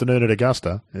Sunday afternoon at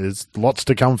Augusta. There's lots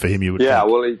to come for him, you would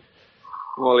think.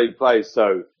 Well, he plays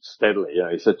so steadily.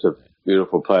 He's such a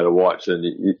beautiful player to watch.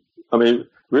 And,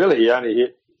 really, he only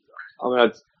hit.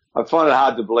 I find it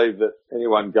hard to believe that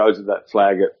anyone goes with that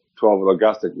flag at 12 at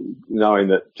Augusta, knowing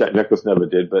that Jack Nicklaus never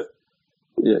did. But,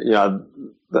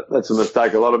 that's a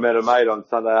mistake a lot of men have made on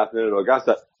Sunday afternoon at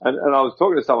Augusta. And I was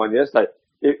talking to someone yesterday.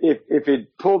 If he'd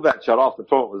pulled that shot off, the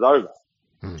tournament was over.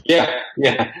 Yeah.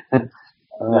 It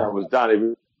was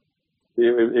done.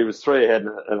 He was 3 ahead,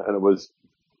 and it was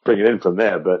bring it in from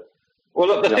there. But well,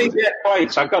 look, the thing there,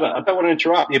 Clates, I don't want to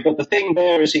interrupt you, but the thing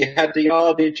there is he had the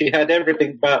yardage, he had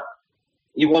everything, but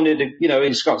he wanted to,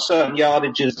 he's got certain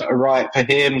yardages that are right for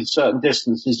him, certain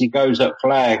distances he goes at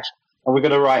flags, and we're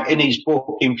going to write in his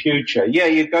book in future. Yeah,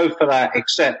 you go for that,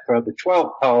 except for the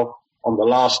 12th hole on the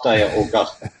last day at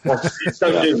Augusta.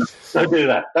 Don't do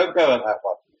that. Don't go at that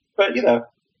one. But,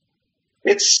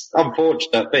 it's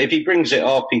unfortunate, but if he brings it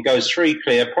off, he goes 3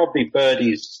 clear, probably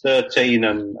birdies 13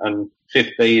 and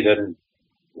 15 and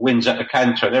wins at the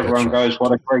Canter, and everyone goes,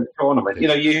 what a great tournament.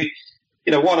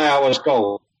 1 hour's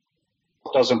golf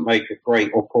doesn't make a great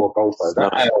or poor golfer.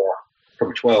 That hour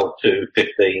from 12 to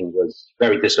 15 was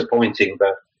very disappointing,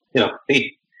 but,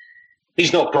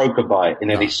 he's not broken by it in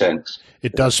any sense.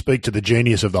 It does speak to the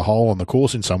genius of the hole on the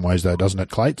course in some ways, though, doesn't it,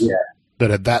 Clates? Yeah.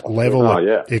 That at that level,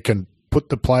 it can put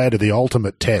the player to the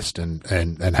ultimate test and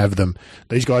have them.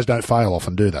 These guys don't fail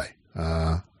often, do they?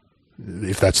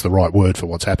 If that's the right word for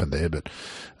what's happened there, but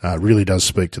really does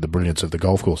speak to the brilliance of the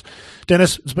golf course.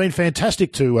 Dennis, it's been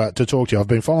fantastic to talk to you. I've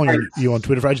been following you on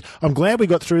Twitter for ages. I'm glad we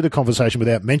got through the conversation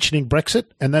without mentioning Brexit,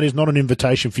 and that is not an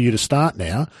invitation for you to start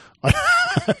now. If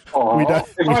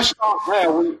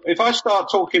I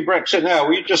start talking Brexit now,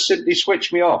 will you just simply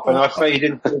switch me off and I fade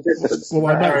into the distance?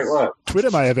 Well, I know Twitter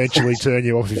may eventually turn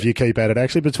you off if you keep at it.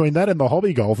 Actually, between that and the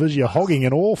hobby golfers, you're hogging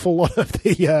an awful lot of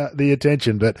the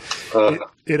attention. But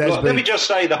it has been. Let me just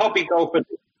say, the hobby golfers.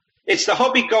 It's the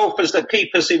hobby golfers that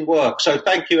keep us in work. So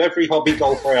thank you, every hobby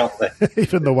golfer out there.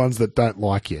 Even the ones that don't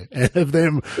like you. And of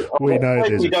them, we know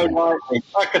there's. You don't like me.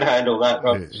 I can handle that.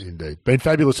 Yeah, indeed. Been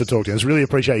fabulous to talk to you. I really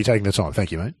appreciate you taking the time.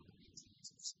 Thank you, mate.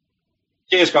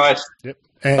 Cheers, guys. Yep.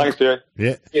 And, thanks, Jerry.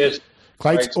 Yeah. Cheers.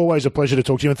 Clates, always a pleasure to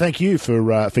talk to you, and thank you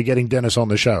for getting Dennis on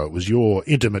the show. It was your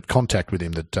intimate contact with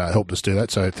him that helped us do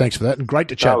that, so thanks for that, and great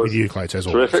to chat with you, Clates, as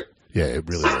always. Terrific. Yeah, it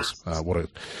really was.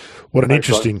 What an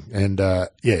interesting and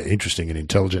interesting and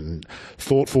intelligent and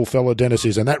thoughtful fellow Dennis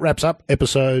is. And that wraps up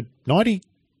episode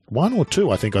 91 or 2,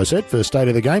 I think I said, for State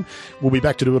of the Game. We'll be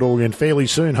back to do it all again fairly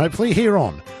soon, hopefully, here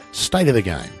on State of the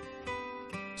Game.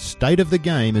 State of the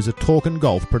Game is a Talk and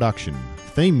Golf production.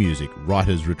 Theme music,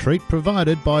 Writer's Retreat,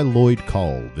 provided by Lloyd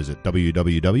Cole. Visit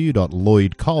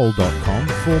www.lloydcole.com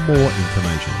for more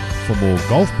information. For more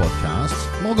golf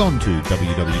podcasts, log on to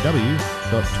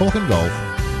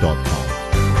www.talkandgolf.com.